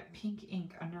 Look at, I got pink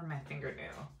ink under my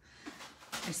fingernail.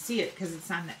 I see it because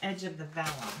it's on the edge of the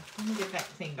vellum. Let me get that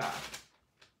cleaned off.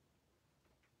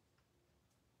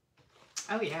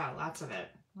 Oh yeah, lots of it.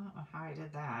 I don't know how I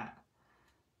did that.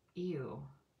 Ew.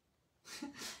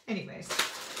 Anyways.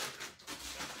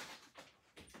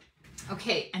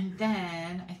 Okay, and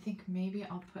then I think maybe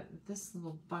I'll put this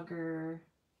little bugger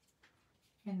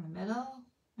in the middle.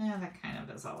 Yeah, that kind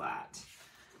of is a lot.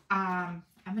 I'm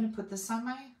gonna put this on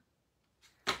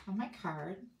my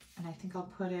card, and I think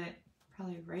I'll put it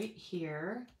probably right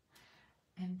here.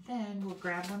 And then we'll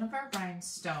grab one of our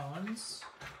rhinestones.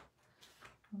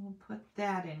 And we'll put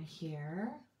that in here.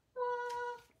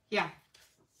 Yeah.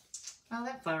 Well,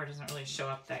 that flower doesn't really show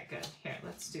up that good. Here,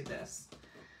 let's do this.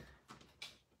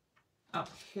 Oh,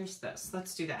 here's this.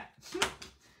 Let's do that.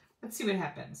 Let's see what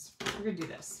happens. We're going to do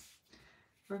this.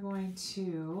 We're going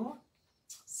to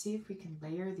see if we can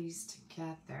layer these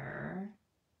together.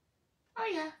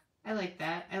 Oh, yeah. I like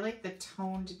that. I like the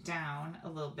toned down a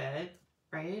little bit,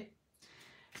 right?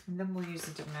 And then we'll use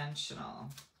a dimensional.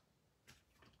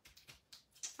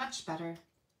 Much better.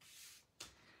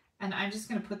 And I'm just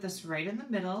going to put this right in the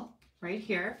middle, right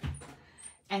here.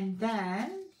 And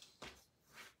then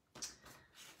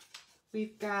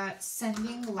we've got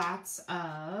sending lots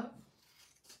of,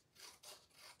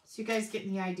 so you guys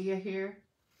getting the idea here?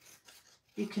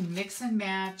 You can mix and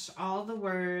match all the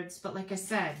words, but like I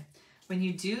said, when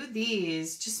you do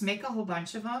these, just make a whole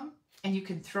bunch of them, and you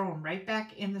can throw them right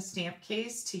back in the stamp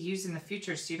case to use in the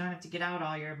future, so you don't have to get out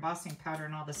all your embossing powder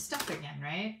and all this stuff again,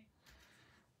 right?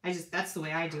 That's the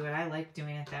way I do it. I like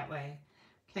doing it that way.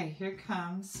 Okay, here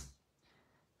comes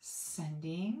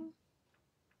sending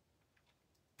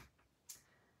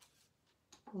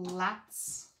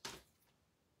lots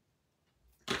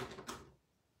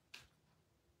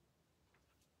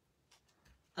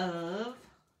of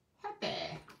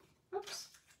happy. Oops.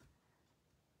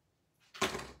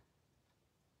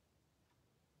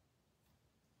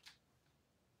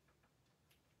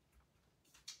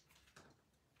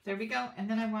 There we go. And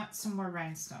then I want some more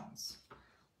rhinestones.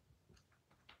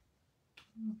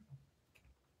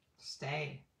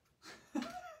 Stay.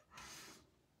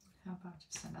 How about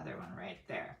just another one right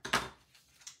there?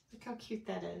 Look how cute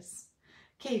that is.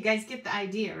 Okay, you guys get the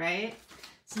idea, right?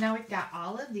 So now we've got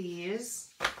all of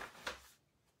these.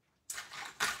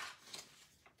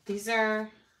 These are,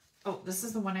 oh, this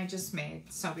is the one I just made.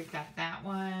 So we've got that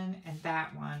one and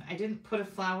that one. I didn't put a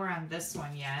flower on this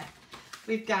one yet.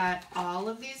 We've got all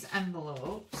of these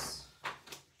envelopes.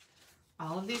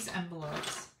 All of these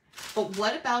envelopes. But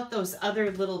what about those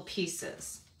other little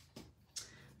pieces?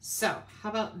 So how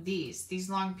about these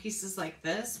long pieces like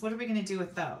this? What are we going to do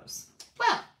with those?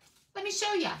 Well, let me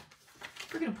show you.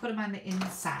 We're going to put them on the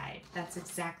inside. That's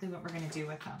exactly what we're going to do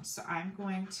with them. So I'm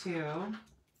going to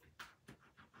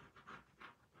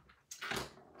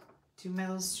do my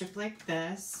little strip like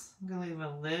this. I'm going to leave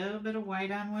a little bit of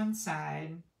white on one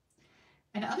side.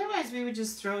 And otherwise we would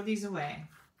just throw these away.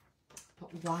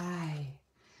 But why?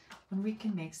 When we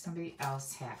can make somebody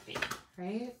else happy,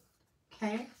 right?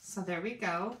 Okay, so there we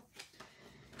go.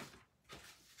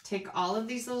 Take all of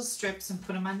these little strips and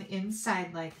put them on the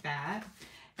inside like that.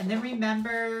 And then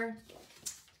remember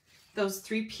those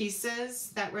 3 pieces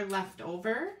that were left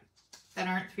over that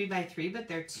aren't 3 by 3, but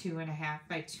they're 2.5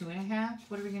 by 2.5.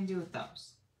 What are we going to do with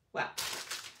those? Well,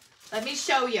 let me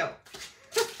show you.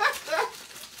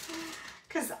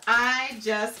 Because I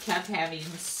just kept having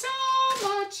so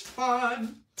much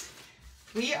fun.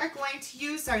 We are going to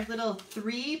use our little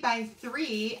 3 by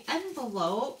 3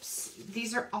 envelopes.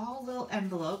 These are all little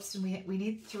envelopes, and we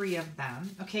need 3 of them.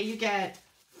 Okay, you get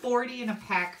 40 in a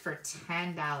pack for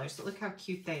 $10. So look how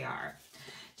cute they are.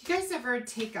 Do you guys ever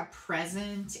take a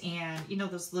present and, you know,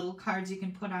 those little cards you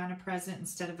can put on a present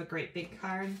instead of a great big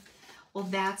card? Well,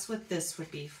 that's what this would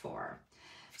be for.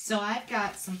 So I've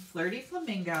got some Flirty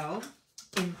Flamingo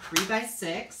in 3 by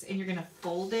 6, and you're going to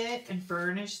fold it and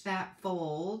burnish that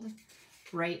fold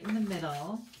right in the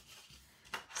middle.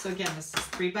 So again, this is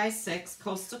 3 by 6,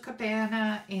 Coastal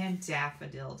Cabana and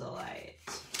Daffodil Delight.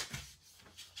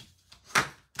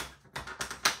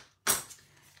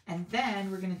 And then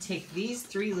we're going to take these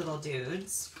 3 little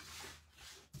dudes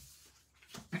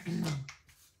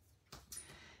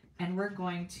and we're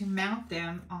going to mount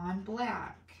them on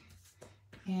black.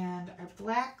 And our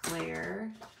black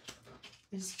layer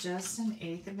is just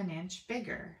 1/8 of an inch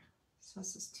bigger. So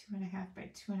this is 2.5 by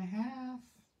 2.5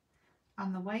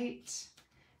 on the white.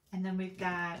 And then we've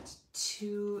got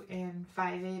 2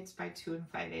 5/8 by 2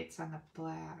 5/8 on the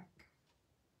black.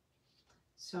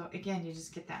 So again, you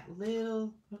just get that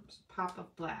little pop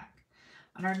of black.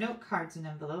 On our note cards and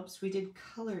envelopes, we did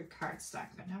colored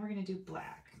cardstock, but now we're going to do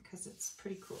black because it's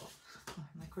pretty cool. Oh,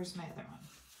 I'm like, where's my other one?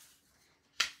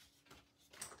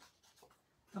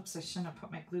 Oops, I shouldn't have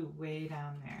put my glue way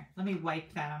down there. Let me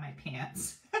wipe that on my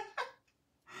pants.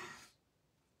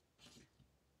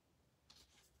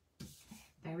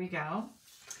 There we go.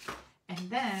 And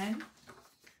then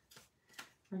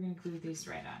we're going to glue these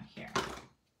right on here.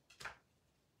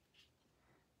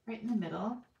 Right in the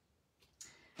middle.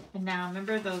 And now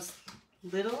remember those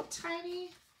little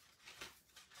tiny,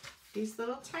 these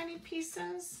little tiny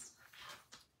pieces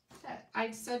that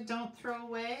I said don't throw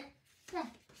away? Yeah.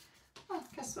 Oh,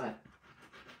 guess what?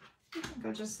 You can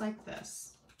go just like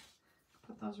this.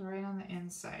 Put those right on the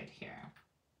inside here.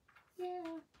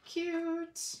 Yeah,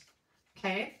 cute.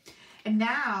 Okay, and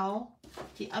now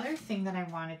the other thing that I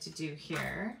wanted to do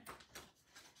here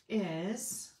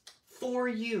is for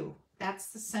you. That's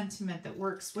the sentiment that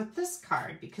works with this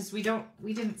card because we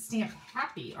didn't stamp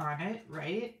happy on it,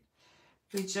 right?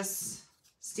 We just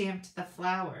stamped the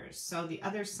flowers. So the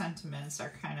other sentiments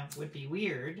are kind of would be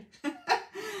weird.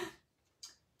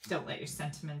 Don't let your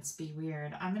sentiments be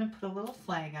weird. I'm going to put a little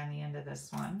flag on the end of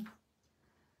this one.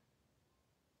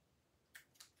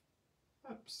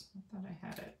 Oops, I thought I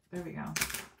had it. There we go.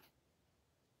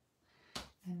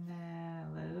 And then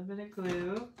a little bit of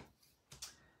glue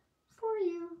for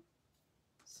you.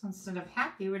 So instead of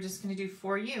happy, we're just going to do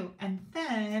for you. And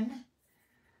then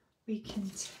we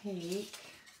can take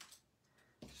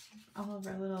all of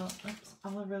our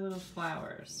little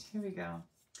flowers. Here we go.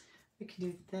 We can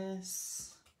do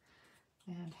this.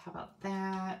 And how about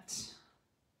that?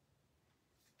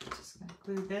 Just going to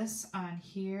glue this on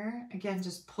here. Again,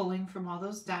 just pulling from all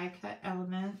those die cut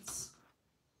elements.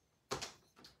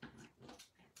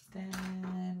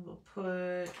 Then we'll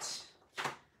put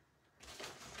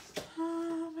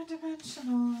my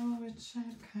dimensional, which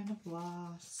I've kind of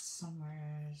lost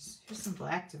somewhere. Here's some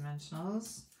black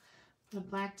dimensionals. Put a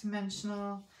black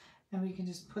dimensional, and we can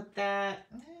just put that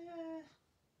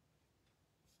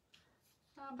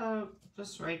how about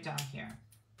just right down here.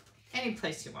 Any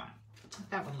place you want.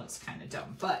 That one looks kind of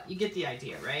dumb, but you get the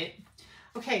idea, right?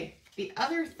 Okay, the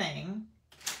other thing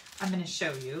I'm going to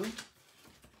show you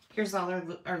Here's all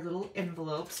our little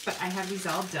envelopes, but I have these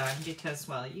all done because,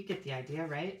 well, you get the idea,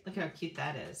 right? Look how cute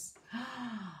that is.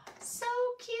 So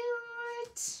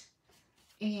cute.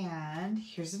 And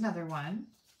here's another one.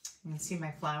 You can see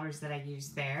my flowers that I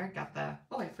used there. Got the,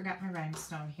 oh, I forgot my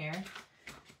rhinestone here.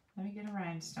 Let me get a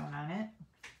rhinestone on it.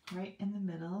 Right in the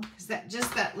middle. Because that,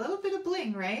 just that little bit of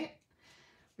bling, right?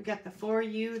 We got the for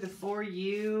you, the for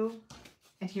you.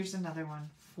 And here's another one,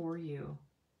 for you.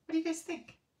 What do you guys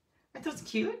think? Aren't those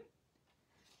cute?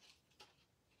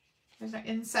 There's our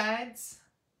insides.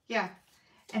 Yeah.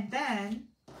 And then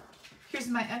here's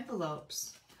my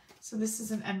envelopes. So this is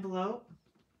an envelope.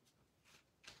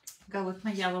 Go with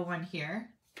my yellow one here.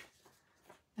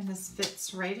 And this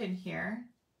fits right in here.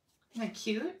 Isn't that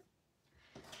cute?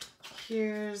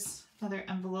 Here's another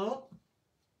envelope.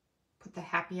 Put the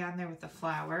happy on there with the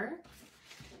flower.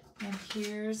 And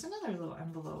here's another little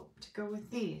envelope to go with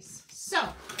these. So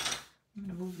I'm going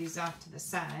to move these off to the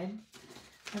side.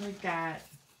 And we've got,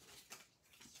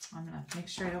 I'm going to make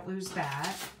sure I don't lose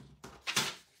that.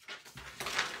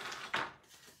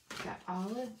 Got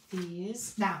all of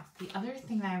these. Now, the other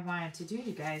thing that I wanted to do,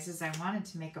 you guys, is I wanted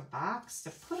to make a box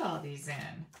to put all these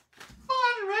in.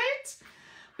 Fun, right?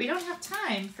 We don't have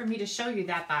time for me to show you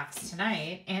that box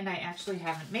tonight, and I actually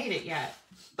haven't made it yet.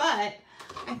 But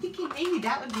I'm thinking maybe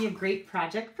that would be a great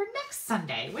project for next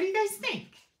Sunday. What do you guys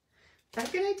think? Is that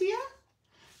a good idea?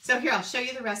 So here, I'll show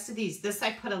you the rest of these. This,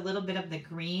 I put a little bit of the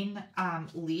green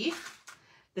leaf,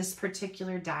 this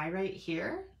particular die right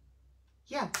here.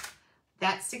 Yeah.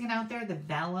 That's sticking out there, the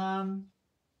vellum,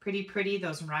 pretty pretty,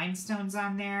 those rhinestones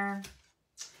on there.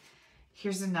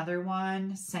 Here's another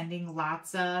one, sending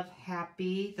lots of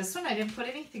happy. This one I didn't put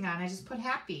anything on, I just put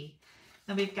happy.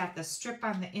 Then we've got the strip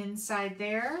on the inside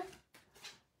there.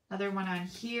 Another one on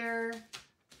here.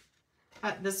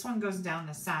 This one goes down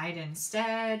the side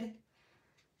instead.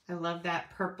 I love that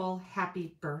purple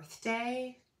happy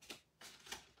birthday.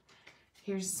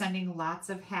 Here's sending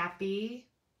lots of happy.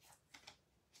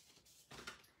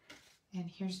 And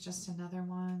here's just another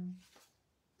one.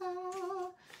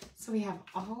 So we have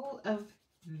all of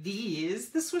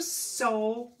these. This was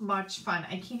so much fun.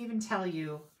 I can't even tell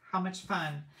you how much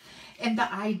fun. And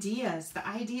the ideas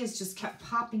just kept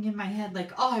popping in my head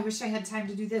like, oh, I wish I had time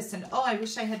to do this. And oh, I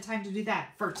wish I had time to do that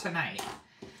for tonight.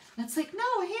 And it's like,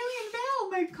 no, Haley and Val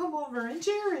might come over and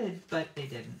Jared. But they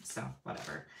didn't, so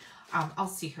whatever. I'll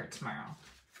see her tomorrow.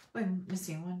 I'm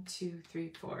missing 1, 2, 3,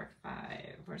 4, 5.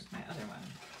 Where's my other one?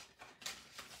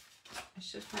 I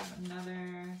should have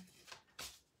another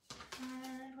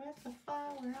card with the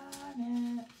flower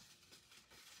on it.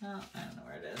 Oh, I don't know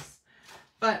where it is.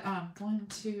 But 1,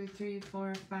 2, 3,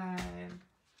 4, 5.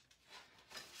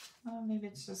 Oh, maybe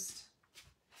it's just,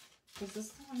 is this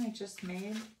the one I just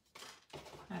made?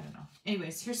 I don't know.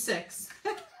 Anyways, here's 6.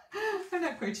 I'm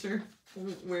not quite sure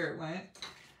where it went.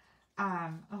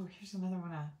 Oh, here's another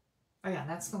one. Oh yeah,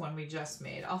 that's the one we just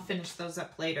made. I'll finish those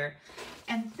up later.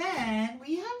 And then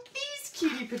we have these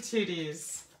cutie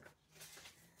patooties.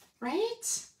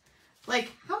 Right?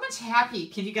 Like, how much happy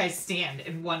can you guys stand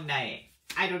in one night?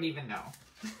 I don't even know.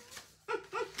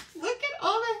 Look at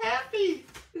all the happy.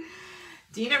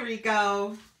 Dina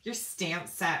Rico, your stamp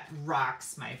set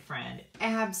rocks, my friend.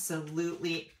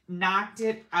 Absolutely knocked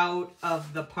it out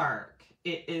of the park.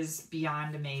 It is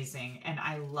beyond amazing, and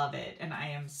I love it, and I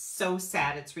am so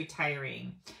sad it's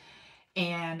retiring.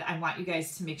 And I want you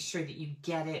guys to make sure that you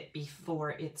get it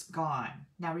before it's gone.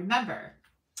 Now remember,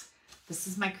 this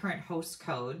is my current host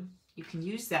code. You can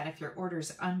use that if your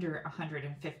order's under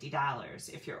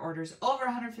 $150. If your order's over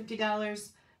 $150,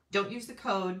 don't use the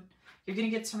code. You're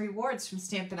going to get some rewards from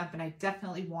Stampin' Up, and I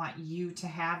definitely want you to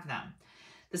have them.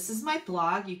 This is my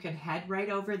blog. You can head right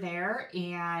over there,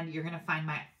 and you're going to find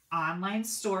my online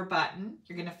store button.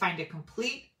 You're going to find a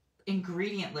complete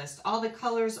ingredient list, all the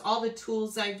colors, all the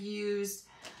tools I've used.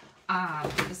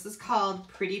 This is called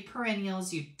Pretty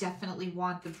Perennials. You definitely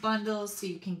want the bundles so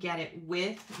you can get it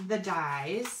with the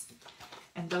dies.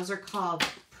 And those are called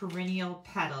Perennial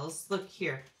Petals. Look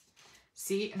here.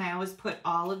 See, and I always put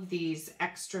all of these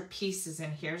extra pieces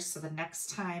in here so the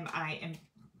next time I am,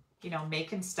 you know,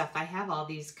 making stuff, I have all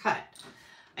these cut.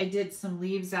 I did some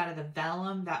leaves out of the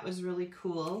vellum. That was really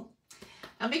cool.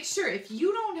 Now make sure, if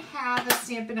you don't have a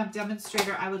Stampin' Up!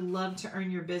 Demonstrator, I would love to earn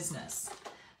your business.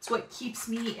 It's what keeps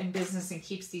me in business and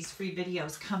keeps these free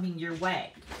videos coming your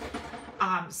way.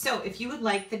 So if you would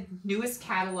like the newest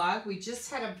catalog, we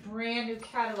just had a brand new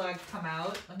catalog come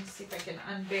out. Let me see if I can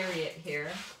unbury it here.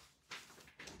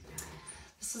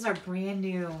 This is our brand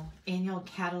new annual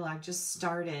catalog, just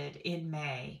started in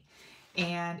May.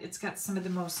 And it's got some of the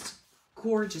most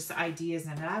gorgeous ideas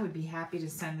in it. I would be happy to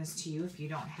send this to you if you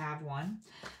don't have one.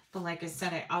 But like I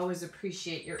said, I always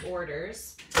appreciate your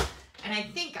orders. And I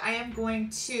think I am going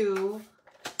to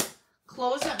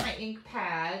close up my ink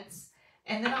pads,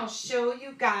 and then I'll show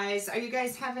you guys. Are you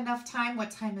guys have enough time?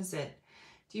 What time is it?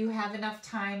 Do you have enough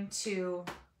time to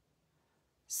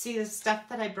see the stuff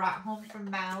that I brought home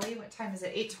from Maui? What time is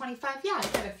it? 8:25? Yeah, I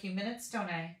got a few minutes, don't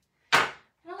I? I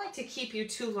don't like to keep you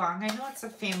too long. I know it's a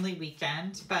family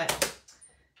weekend, but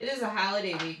it is a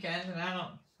holiday weekend,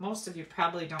 and most of you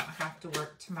probably don't have to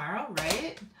work tomorrow,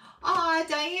 right? Aw,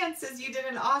 Diane says you did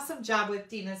an awesome job with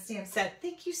Dina's stamp set.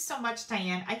 Thank you so much,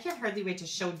 Diane. I can't hardly wait to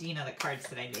show Dina the cards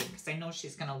that I made because I know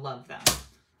she's going to love them.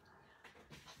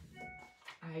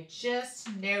 I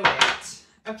just know it.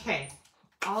 Okay,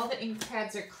 all the ink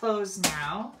pads are closed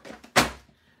now.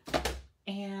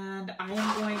 And I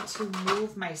am going to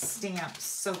move my stamps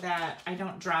so that I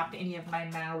don't drop any of my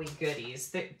Maui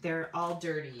goodies. They're all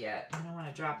dirty yet. I don't want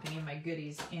to drop any of my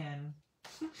goodies in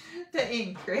the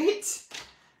ink, right?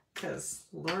 Because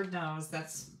Lord knows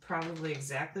that's probably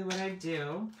exactly what I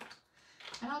do.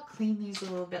 And I'll clean these a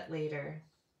little bit later.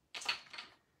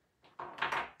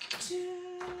 Let's see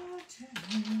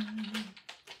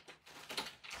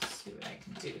what I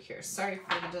can do here. Sorry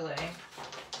for the delay.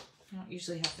 I don't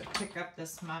usually have to pick up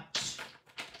this much.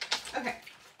 Okay,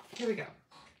 here we go.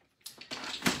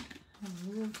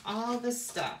 I'll move all this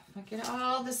stuff. I'll get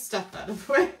all this stuff out of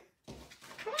the way.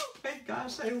 Oh my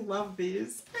gosh, I love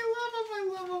these. I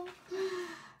love them.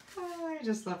 Oh, I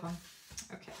just love them.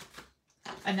 Okay.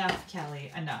 Enough,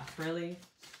 Kelly. Enough. Really?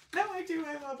 No, I do.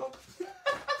 I love them.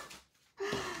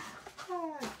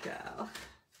 Oh, girl.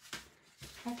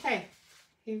 Okay,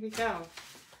 here we go.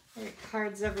 There are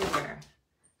cards everywhere.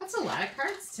 That's a lot of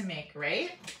cards to make,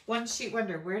 right? One sheet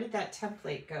wonder. Where did that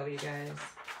template go, you guys?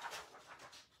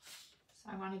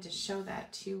 So I wanted to show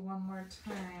that to you one more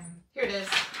time. Here it is,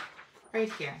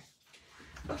 right here.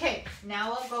 Okay,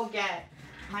 now I'll go get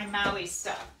my Maui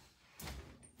stuff.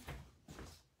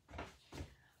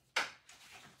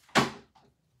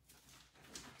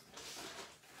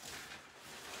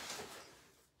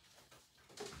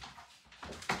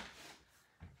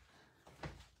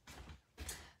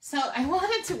 So I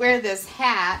wanted to wear this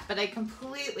hat, but I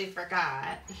completely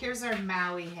forgot. Here's our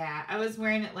Maui hat. I was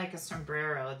wearing it like a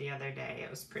sombrero the other day. It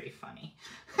was pretty funny.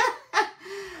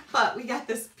 But we got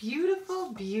this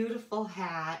beautiful, beautiful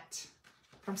hat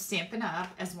from Stampin' Up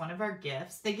as one of our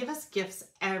gifts. They give us gifts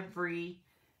every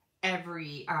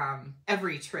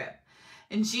trip.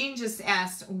 And Jean just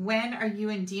asked, when are you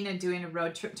and Dina doing a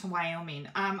road trip to Wyoming?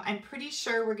 I'm pretty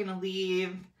sure we're gonna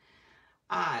leave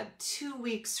 2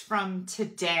 weeks from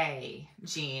today,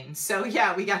 Jean. So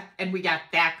yeah, we got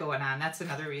that going on. That's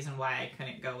another reason why I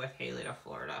couldn't go with Haley to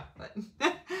Florida. But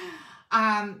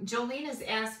Jolene is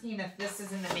asking if this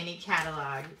is in the mini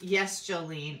catalog. Yes,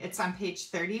 Jolene. It's on page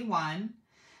 31.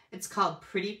 It's called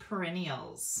Pretty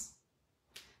Perennials.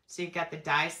 So you've got the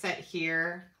die set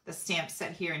here, the stamp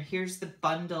set here, and here's the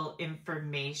bundle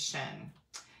information.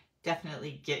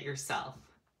 Definitely get yourself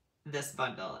this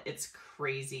bundle. It's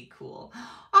crazy cool.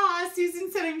 Aw,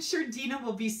 Susan said, I'm sure Dina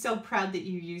will be so proud that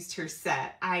you used her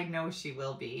set. I know she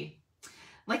will be.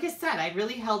 Like I said, I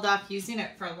really held off using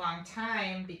it for a long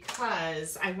time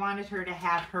because I wanted her to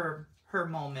have her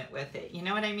moment with it. You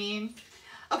know what I mean?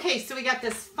 Okay, so we got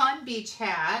this fun beach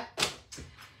hat.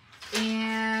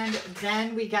 And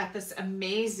then we got this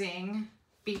amazing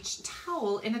beach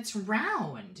towel, and it's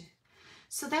round.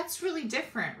 So that's really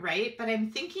different, right? But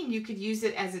I'm thinking you could use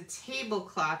it as a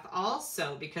tablecloth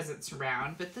also because it's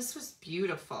round, but this was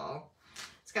beautiful.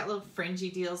 It's got little fringy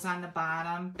deals on the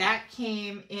bottom. That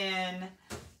came in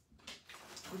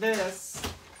this,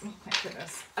 oh my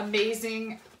goodness,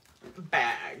 amazing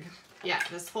bag. Yeah,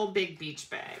 this whole big beach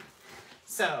bag.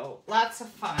 So lots of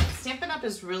fun. Stampin' Up!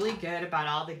 Is really good about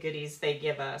all the goodies they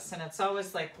give us, and it's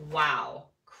always like, wow,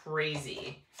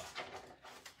 crazy.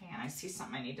 Hang on, I see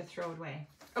something I need to throw away.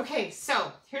 Okay,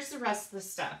 so here's the rest of the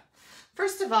stuff.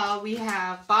 First of all, we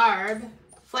have Barb,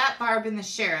 Flat Barb and the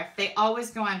Sheriff. They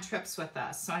always go on trips with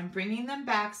us, so I'm bringing them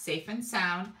back safe and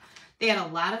sound. They had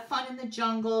a lot of fun in the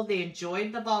jungle. They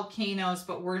enjoyed the volcanoes,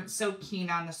 but weren't so keen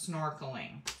on the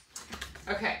snorkeling.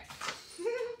 Okay.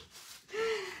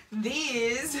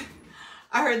 These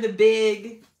are the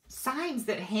big signs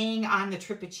that hang on the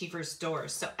Trip Achievers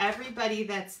doors. So everybody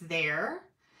that's there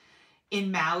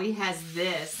in Maui has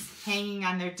this hanging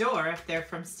on their door if they're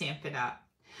from Stampin' Up.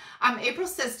 April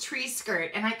says tree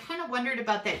skirt, and I kind of wondered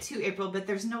about that too, April, but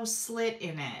there's no slit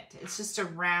in it. It's just a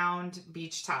round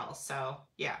beach towel. So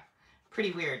yeah,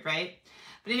 pretty weird, right?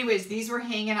 But anyways, these were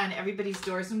hanging on everybody's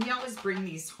doors, and we always bring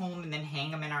these home and then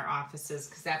hang them in our offices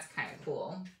because that's kind of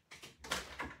cool.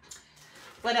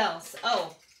 What else?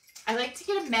 Oh, I like to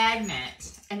get a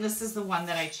magnet, and this is the one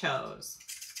that I chose.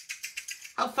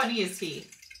 How funny is he?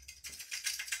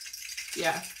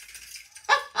 Yeah.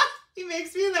 He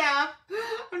makes me laugh.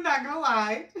 I'm not gonna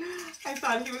lie. I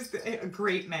thought he was a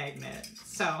great magnet.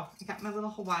 So I got my little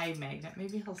Hawaii magnet.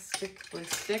 Maybe he'll stick. Will he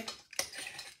stick?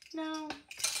 No.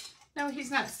 No,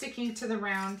 he's not sticking to the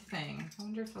round thing. I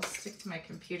wonder if he'll stick to my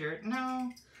computer.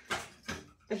 No.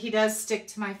 But he does stick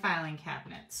to my filing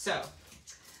cabinet. So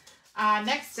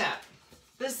next up,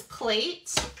 this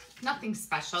plate. Nothing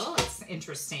special. It's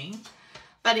interesting.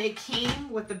 But it came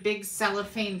with a big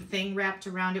cellophane thing wrapped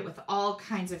around it with all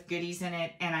kinds of goodies in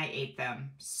it, and I ate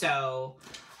them. So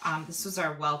this was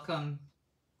our welcome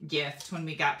gift when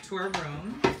we got to our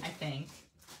room, I think.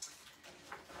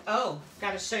 Oh,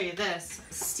 got to show you this.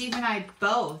 Steve and I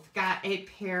both got a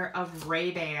pair of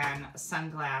Ray-Ban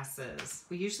sunglasses.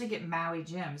 We usually get Maui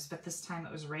Jims, but this time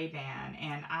it was Ray-Ban,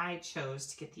 and I chose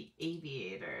to get the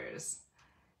aviators.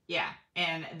 Yeah,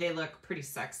 and they look pretty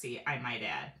sexy, I might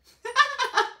add.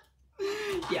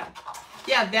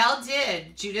 Yeah, Val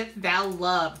did. Val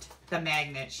loved the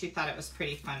magnet. She thought it was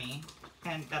pretty funny.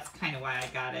 And that's kind of why I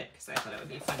got it, because I thought it would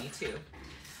be funny too.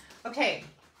 Okay,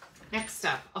 next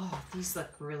up. Oh, these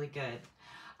look really good.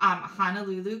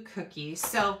 Honolulu cookies.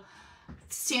 So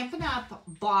Stampin' Up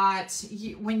bought,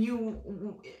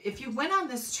 if you went on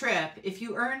this trip, if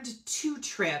you earned 2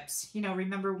 trips, you know,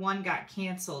 remember one got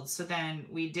canceled. So then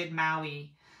we did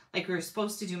Maui, like we were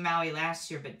supposed to do Maui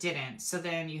last year, but didn't. So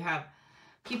then you have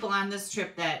people on this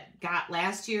trip that got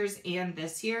last year's and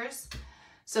this year's.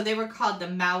 So they were called the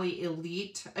Maui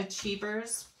Elite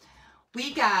Achievers.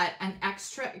 We got an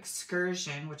extra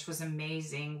excursion, which was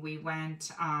amazing. We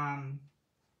went, oh,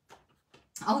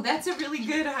 that's a really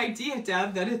good idea,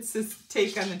 Deb, that it's this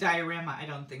take on the diorama. I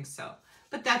don't think so.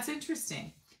 But that's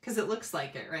interesting because it looks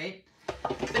like it, right?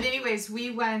 But anyways, we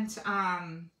went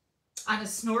on a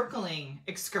snorkeling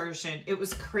excursion. It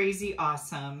was crazy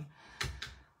awesome.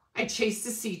 I chased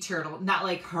a sea turtle, not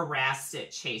like harassed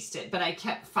it, chased it, but I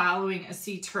kept following a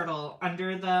sea turtle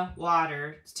under the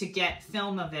water to get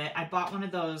film of it. I bought one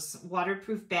of those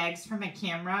waterproof bags for my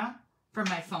camera, for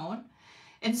my phone.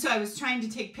 And so I was trying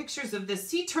to take pictures of this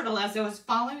sea turtle as I was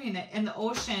following it in the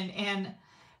ocean. And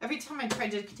every time I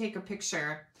tried to take a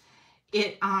picture,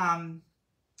 it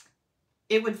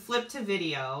would flip to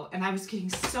video, and I was getting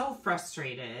so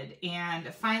frustrated.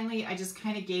 And finally, I just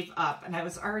kind of gave up, and I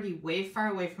was already way far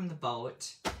away from the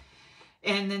boat.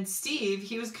 And then Steve,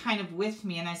 he was kind of with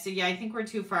me, and I said, yeah, I think we're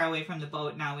too far away from the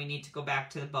boat now. We need to go back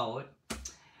to the boat.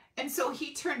 And so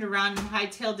he turned around and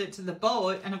hightailed it to the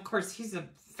boat, and of course, he's a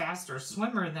faster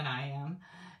swimmer than I am.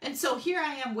 And so here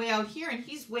I am way out here, and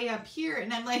he's way up here,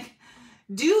 and I'm like,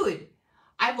 dude,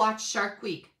 I watched Shark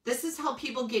Week. This is how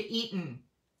people get eaten.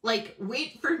 Like,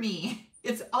 wait for me.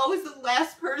 It's always the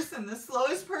last person. The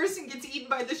slowest person gets eaten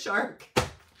by the shark.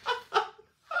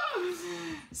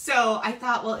 So I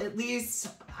thought, well, at least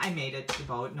I made it to the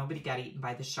boat. Nobody got eaten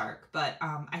by the shark. But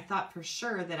I thought for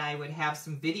sure that I would have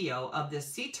some video of this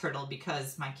sea turtle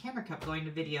because my camera kept going to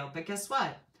video. But guess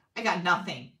what? I got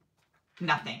nothing.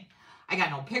 Nothing. I got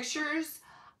no pictures.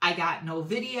 I got no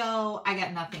video, I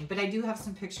got nothing, but I do have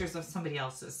some pictures of somebody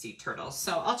else's sea turtles.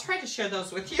 So I'll try to share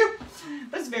those with you.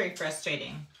 It was very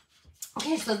frustrating.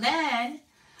 Okay, so then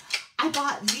I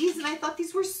bought these and I thought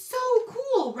these were so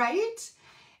cool, right?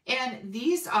 And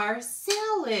these are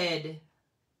salad,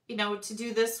 you know, to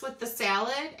do this with the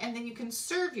salad, and then you can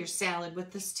serve your salad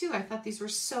with this too. I thought these were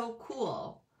so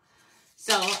cool.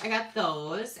 So I got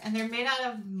those, and they're made out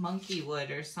of monkey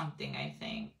wood or something, I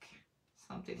think.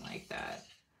 Something like that.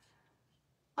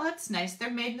 Oh, that's nice. They're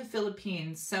made in the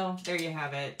Philippines. So there you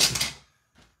have it.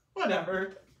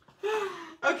 Whatever.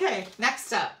 Okay,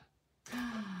 next up.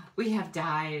 We have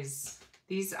dies.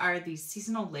 These are the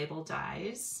seasonal label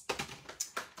dies.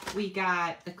 We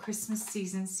got the Christmas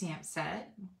season stamp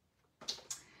set.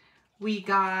 We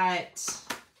got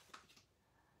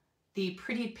the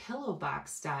pretty pillow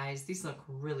box dies. These look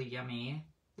really yummy.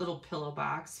 Little pillow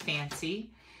box,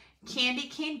 fancy. Candy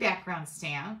cane background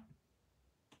stamp.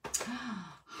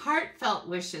 Heartfelt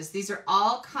wishes. These are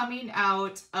all coming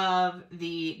out of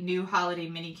the new holiday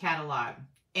mini catalog.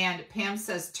 And Pam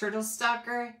says, Turtle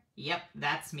Stalker. Yep,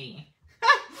 that's me.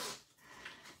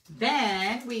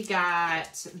 Then we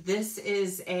got, this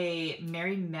is a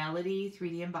Merry Melody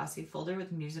 3D embossing folder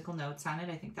with musical notes on it.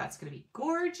 I think that's going to be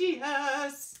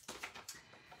gorgeous.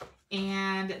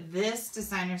 And this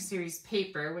designer series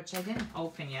paper, which I didn't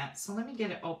open yet. So let me get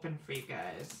it open for you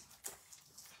guys.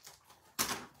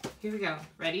 Here we go.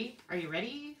 Ready? Are you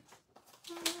ready?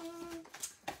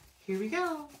 Here we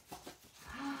go.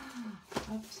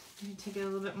 Oops, let me take it a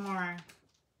little bit more.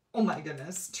 Oh my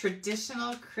goodness.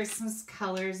 Traditional Christmas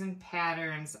colors and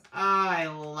patterns. Oh, I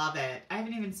love it. I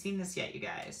haven't even seen this yet, you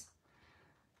guys.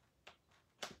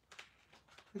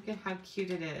 Look at how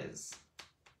cute it is.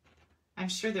 I'm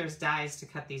sure there's dies to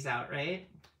cut these out, right?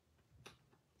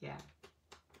 Yeah.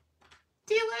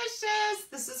 Delicious!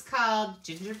 This is called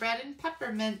Gingerbread and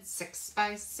Peppermint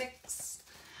 6x6.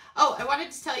 Oh, I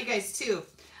wanted to tell you guys too.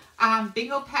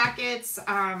 Bingo packets,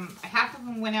 half of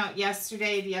them went out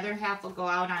yesterday. The other half will go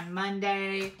out on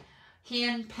Monday.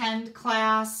 Hand-penned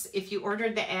class. If you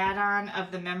ordered the add-on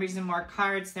of the Memories and More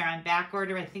cards, they're on back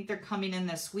order. I think they're coming in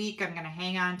this week. I'm going to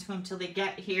hang on to them till they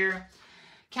get here.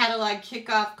 Catalog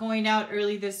kickoff going out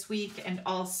early this week, and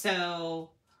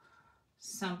also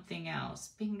something else.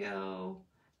 Bingo,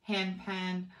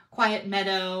 hand-penned, Quiet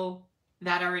Meadow.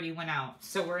 That already went out,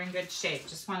 so we're in good shape.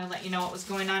 Just want to let you know what was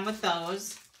going on with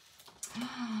those.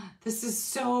 This is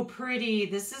so pretty.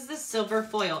 This is the silver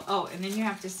foil. Oh, and then you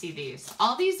have to see these.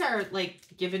 All these are like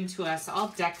given to us, all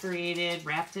decorated,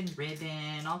 wrapped in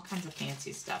ribbon, all kinds of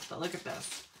fancy stuff. But look at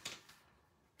this.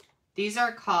 These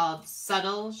are called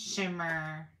Subtle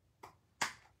Shimmer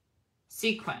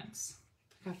Sequins.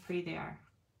 Look how pretty they are.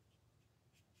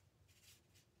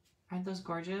 Aren't those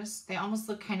gorgeous? They almost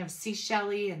look kind of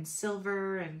seashell-y and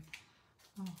silver, and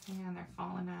oh man, they're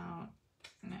falling out.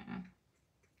 Nah.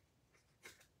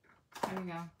 There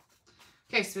we go.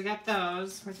 Okay, so we got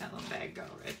those. Where'd that little bag go?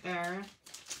 Right there.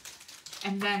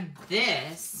 And then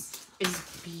this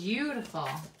is beautiful.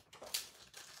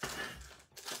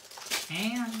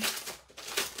 And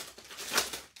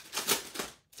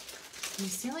you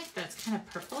see like that's kind of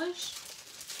purplish?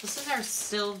 This is our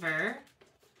silver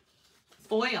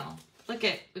foil. Look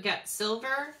at, we got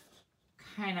silver,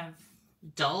 kind of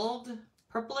dulled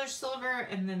purplish silver,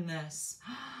 and then this.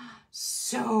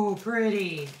 So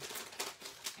pretty.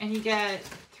 And you get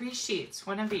 3 sheets,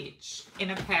 1 of each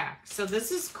in a pack. So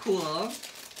this is cool.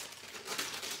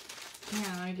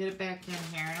 Yeah, let me get it back in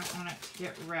here. I don't want it to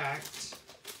get wrecked.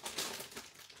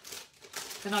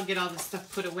 Then I'll get all this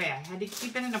stuff put away. I had to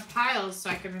keep it in a pile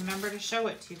so I can remember to show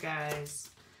it to you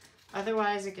guys.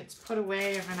 Otherwise it gets put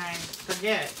away and then I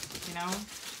forget, you know?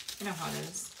 You know how it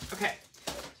is. Okay,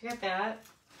 so you got that.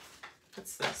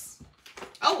 What's this?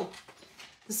 Oh,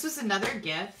 this was another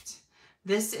gift.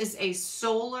 This is a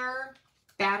solar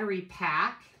battery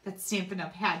pack that Stampin'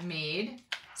 Up had made.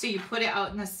 So you put it out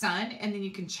in the sun and then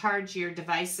you can charge your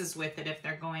devices with it if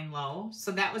they're going low. So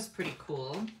that was pretty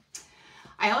cool.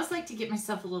 I always like to get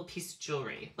myself a little piece of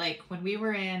jewelry. Like when we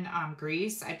were in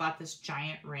Greece, I bought this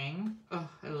giant ring. Oh,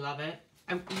 I love it.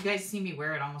 You guys see me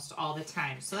wear it almost all the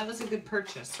time. So that was a good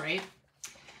purchase, right?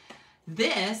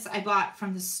 This I bought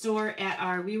from the store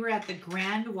at we were at the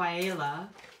Grand Waila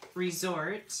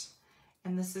Resort.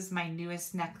 And this is my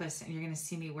newest necklace, and you're going to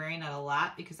see me wearing it a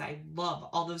lot because I love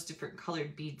all those different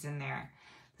colored beads in there.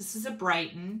 This is a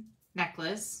Brighton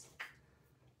necklace,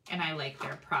 and I like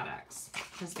their products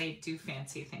because they do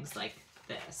fancy things like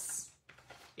this.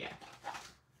 Yeah.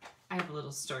 I have a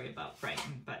little story about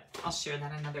Brighton, but I'll share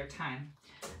that another time.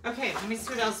 Okay, let me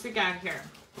see what else we got here.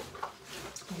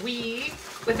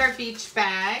 With our beach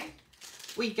bag,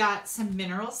 we got some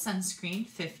mineral sunscreen,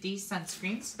 50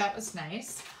 sunscreen, so that was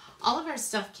nice. All of our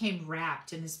stuff came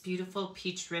wrapped in this beautiful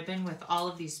peach ribbon with all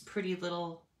of these pretty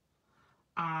little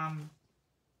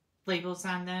labels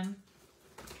on them.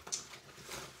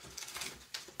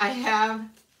 I have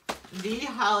the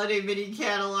holiday mini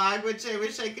catalog, which I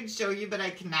wish I could show you, but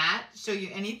I cannot show you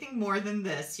anything more than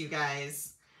this, you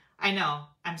guys. I know,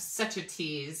 I'm such a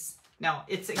tease. No,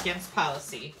 it's against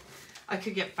policy. I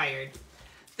could get fired.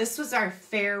 This was our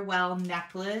farewell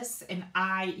necklace, and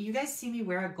you guys see me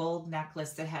wear a gold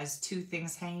necklace that has 2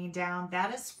 things hanging down.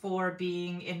 That is for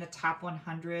being in the top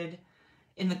 100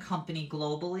 in the company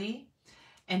globally.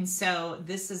 And so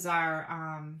this is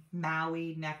our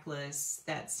Maui necklace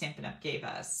that Stampin' Up gave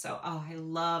us. So, oh,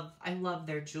 I love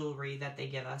their jewelry that they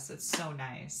give us. It's so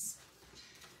nice.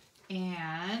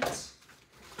 And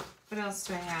what else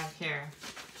do I have here?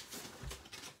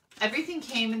 Everything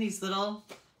came in these little...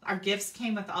 Our gifts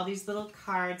came with all these little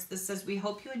cards. This says, we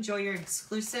hope you enjoy your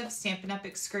exclusive Stampin' Up!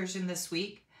 Excursion this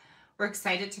week. We're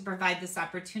excited to provide this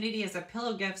opportunity as a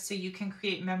pillow gift so you can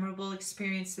create memorable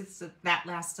experiences that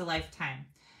last a lifetime.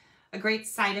 A great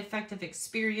side effect of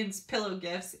Experience pillow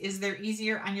gifts is they're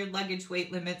easier on your luggage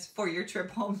weight limits for your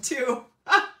trip home too.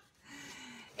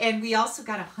 And we also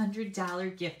got a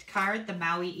 $100 gift card. The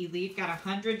Maui Elite got a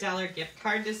 $100 gift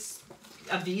card. This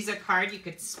a Visa card you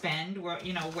could spend,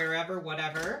 you know, wherever,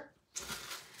 whatever.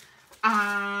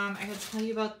 I gotta tell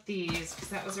you about these because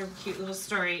that was a cute little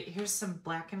story. Here's some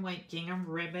black and white gingham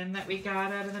ribbon that we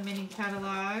got out of the mini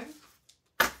catalog.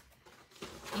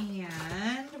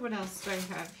 And what else do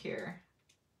I have here?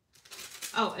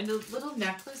 Oh, and a little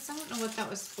necklace. I don't know what that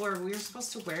was for. We were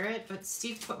supposed to wear it, but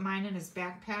Steve put mine in his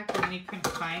backpack and then he couldn't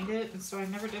find it, and so I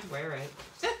never did wear it.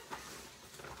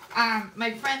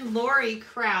 My friend Lori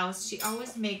Krause, she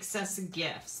always makes us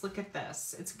gifts. Look at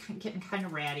this. It's getting kind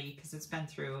of ratty because it's been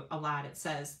through a lot. It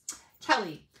says,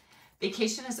 Kelly,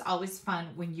 vacation is always fun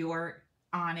when you're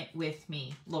on it with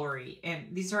me, Lori. And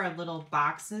these are our little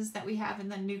boxes that we have in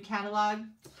the new catalog.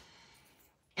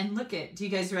 And look at, do you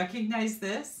guys recognize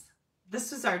this?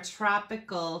 This is our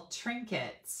tropical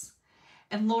trinkets.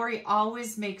 And Lori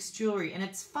always makes jewelry. And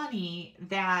it's funny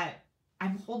that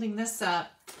I'm holding this up.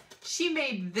 She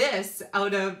made this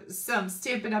out of some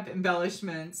Stampin' Up!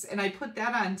 Embellishments. And I put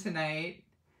that on tonight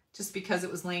just because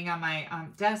it was laying on my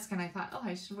desk. And I thought, oh,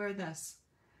 I should wear this.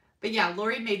 But yeah,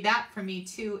 Lori made that for me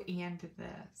too. And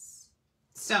this.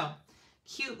 So,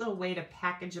 cute little way to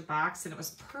package a box. And it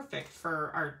was perfect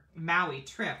for our Maui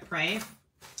trip, right?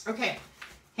 Okay.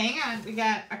 Hang on, we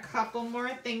got a couple more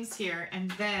things here,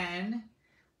 and then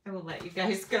I will let you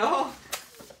guys go.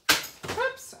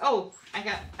 Whoops! Oh, I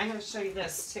gotta show you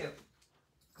this too.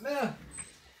 Ugh.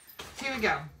 Here we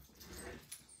go.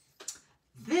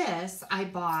 This I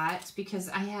bought because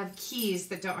I have keys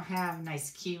that don't have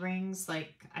nice key rings.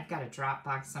 Like I've got a drop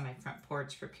box on my front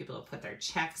porch for people to put their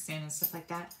checks in and stuff like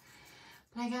that.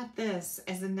 But I got this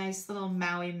as a nice little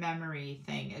Maui memory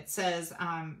thing. It says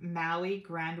Maui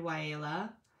Grand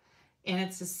Waila. And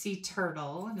it's a sea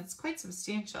turtle, and it's quite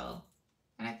substantial.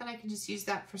 And I thought I could just use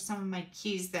that for some of my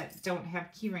keys that don't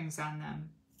have key rings on them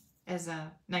as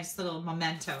a nice little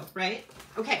memento, right?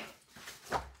 Okay.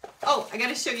 Oh, I got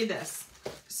to show you this.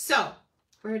 So,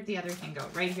 where'd the other thing go?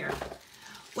 Right here.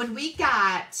 When we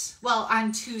got, well,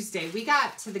 on Tuesday, we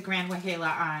got to the Grand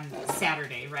Wahala on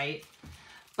Saturday, right?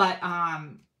 But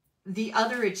the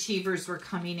other achievers were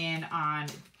coming in on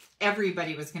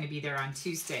everybody was going to be there on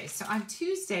Tuesday. So on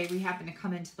Tuesday, we happened to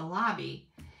come into the lobby,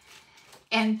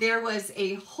 and there was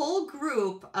a whole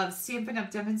group of Stampin' Up!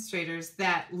 Demonstrators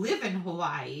that live in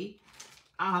Hawaii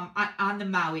on the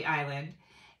Maui Island,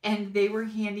 and they were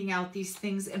handing out these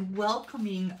things and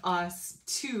welcoming us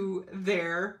to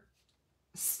their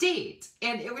state.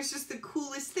 And it was just the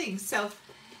coolest thing. So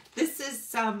this is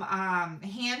some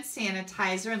hand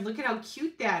sanitizer, and look at how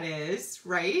cute that is,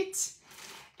 right?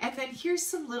 And then here's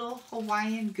some little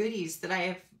Hawaiian goodies that I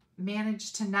have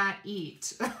managed to not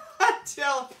eat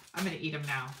until, I'm going to eat them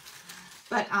now.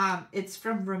 But it's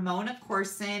from Ramona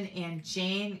Corson and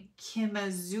Jane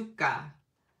Kimazuka.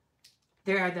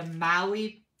 They are the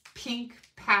Maui Pink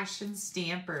Passion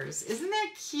Stampers. Isn't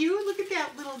that cute? Look at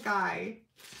that little guy.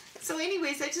 So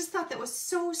anyways, I just thought that was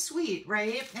so sweet,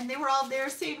 right? And they were all there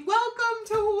saying, welcome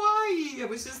to Hawaii. It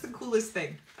was just the coolest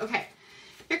thing. Okay.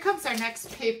 Here comes our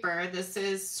next paper. This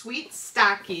is Sweet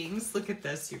Stockings. Look at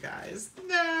this, you guys.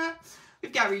 Nah.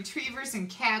 We've got retrievers and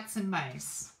cats and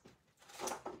mice.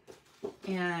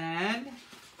 And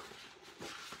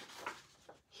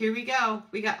here we go.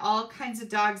 We got all kinds of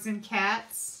dogs and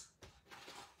cats.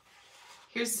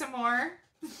 Here's some more.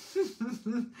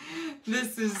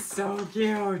 This is so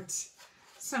cute.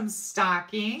 Some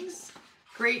stockings.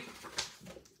 Great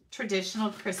traditional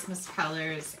Christmas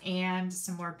colors, and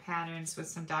some more patterns with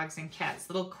some dogs and cats,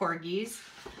 little corgis.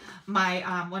 My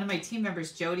one of my team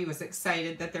members, Jody, was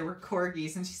excited that there were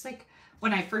corgis, and she's like,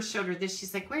 when I first showed her this,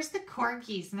 she's like, where's the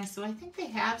corgis? And I said, well, I think they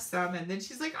have some. And then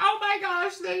she's like, oh my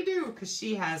gosh, they do, because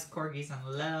she has corgis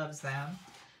and loves them.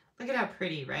 Look at how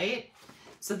pretty, right?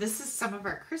 So this is some of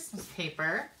our Christmas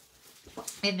paper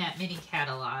in that mini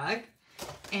catalog.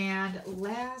 And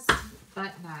last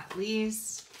but not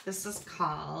least, this is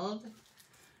called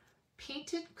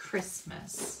Painted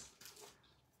Christmas.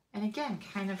 And again,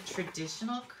 kind of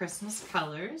traditional Christmas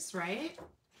colors, right?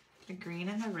 The green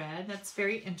and the red. That's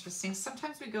very interesting.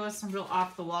 Sometimes we go with some real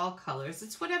off-the-wall colors.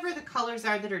 It's whatever the colors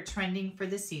are that are trending for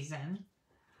the season.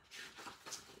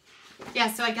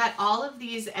 Yeah, so I got all of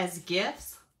these as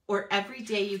gifts, or every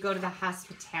day you go to the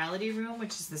hospitality room,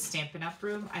 which is the Stampin' Up!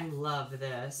 Room. I love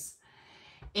this.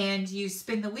 And you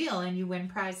spin the wheel and you win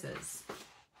prizes.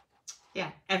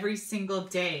 Yeah, every single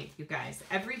day, you guys.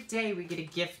 Every day we get a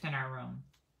gift in our room.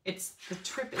 The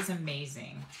trip is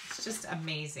amazing. It's just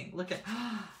amazing. Look at,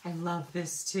 I love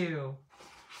this too.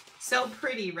 So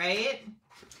pretty, right?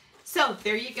 So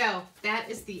there you go. That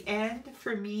is the end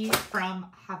for me from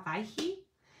Hawaii.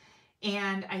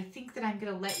 And I think that I'm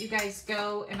going to let you guys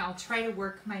go, and I'll try to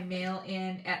work my mail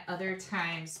in at other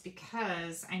times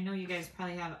because I know you guys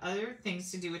probably have other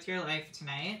things to do with your life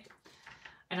tonight.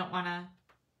 I don't want to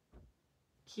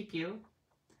keep you.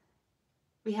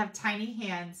 We have tiny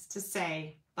hands to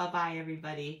say bye-bye,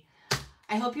 everybody.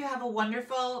 I hope you have a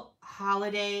wonderful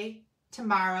holiday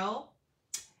tomorrow.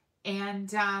 And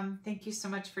thank you so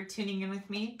much for tuning in with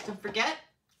me. Don't forget,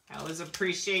 I always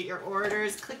appreciate your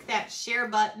orders. Click that share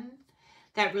button.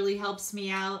 That really helps me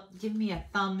out. Give me a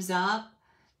thumbs up.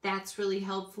 That's really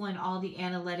helpful in all the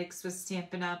analytics with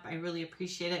Stampin' Up. I really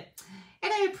appreciate it.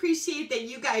 And I appreciate that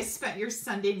you guys spent your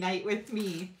Sunday night with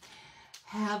me.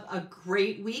 Have a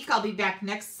great week. I'll be back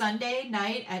next Sunday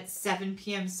night at 7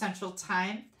 p.m. Central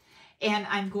Time. And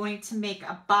I'm going to make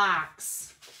a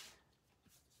box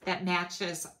that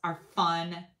matches our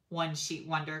fun One Sheet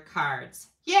Wonder cards.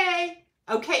 Yay!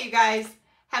 Okay, you guys.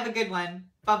 Have a good one.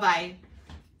 Bye-bye.